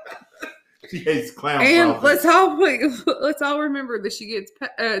 She hates clown and sausage. let's all remember that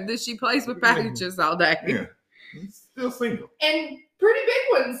she plays with packages all day. Yeah, still single. And pretty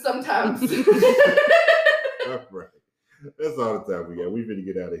big ones sometimes. All right. That's all the time we got. We're going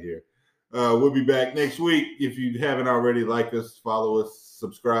to get out of here. We'll be back next week. If you haven't already, like us, follow us,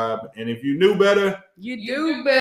 subscribe. And if you knew better, you do better.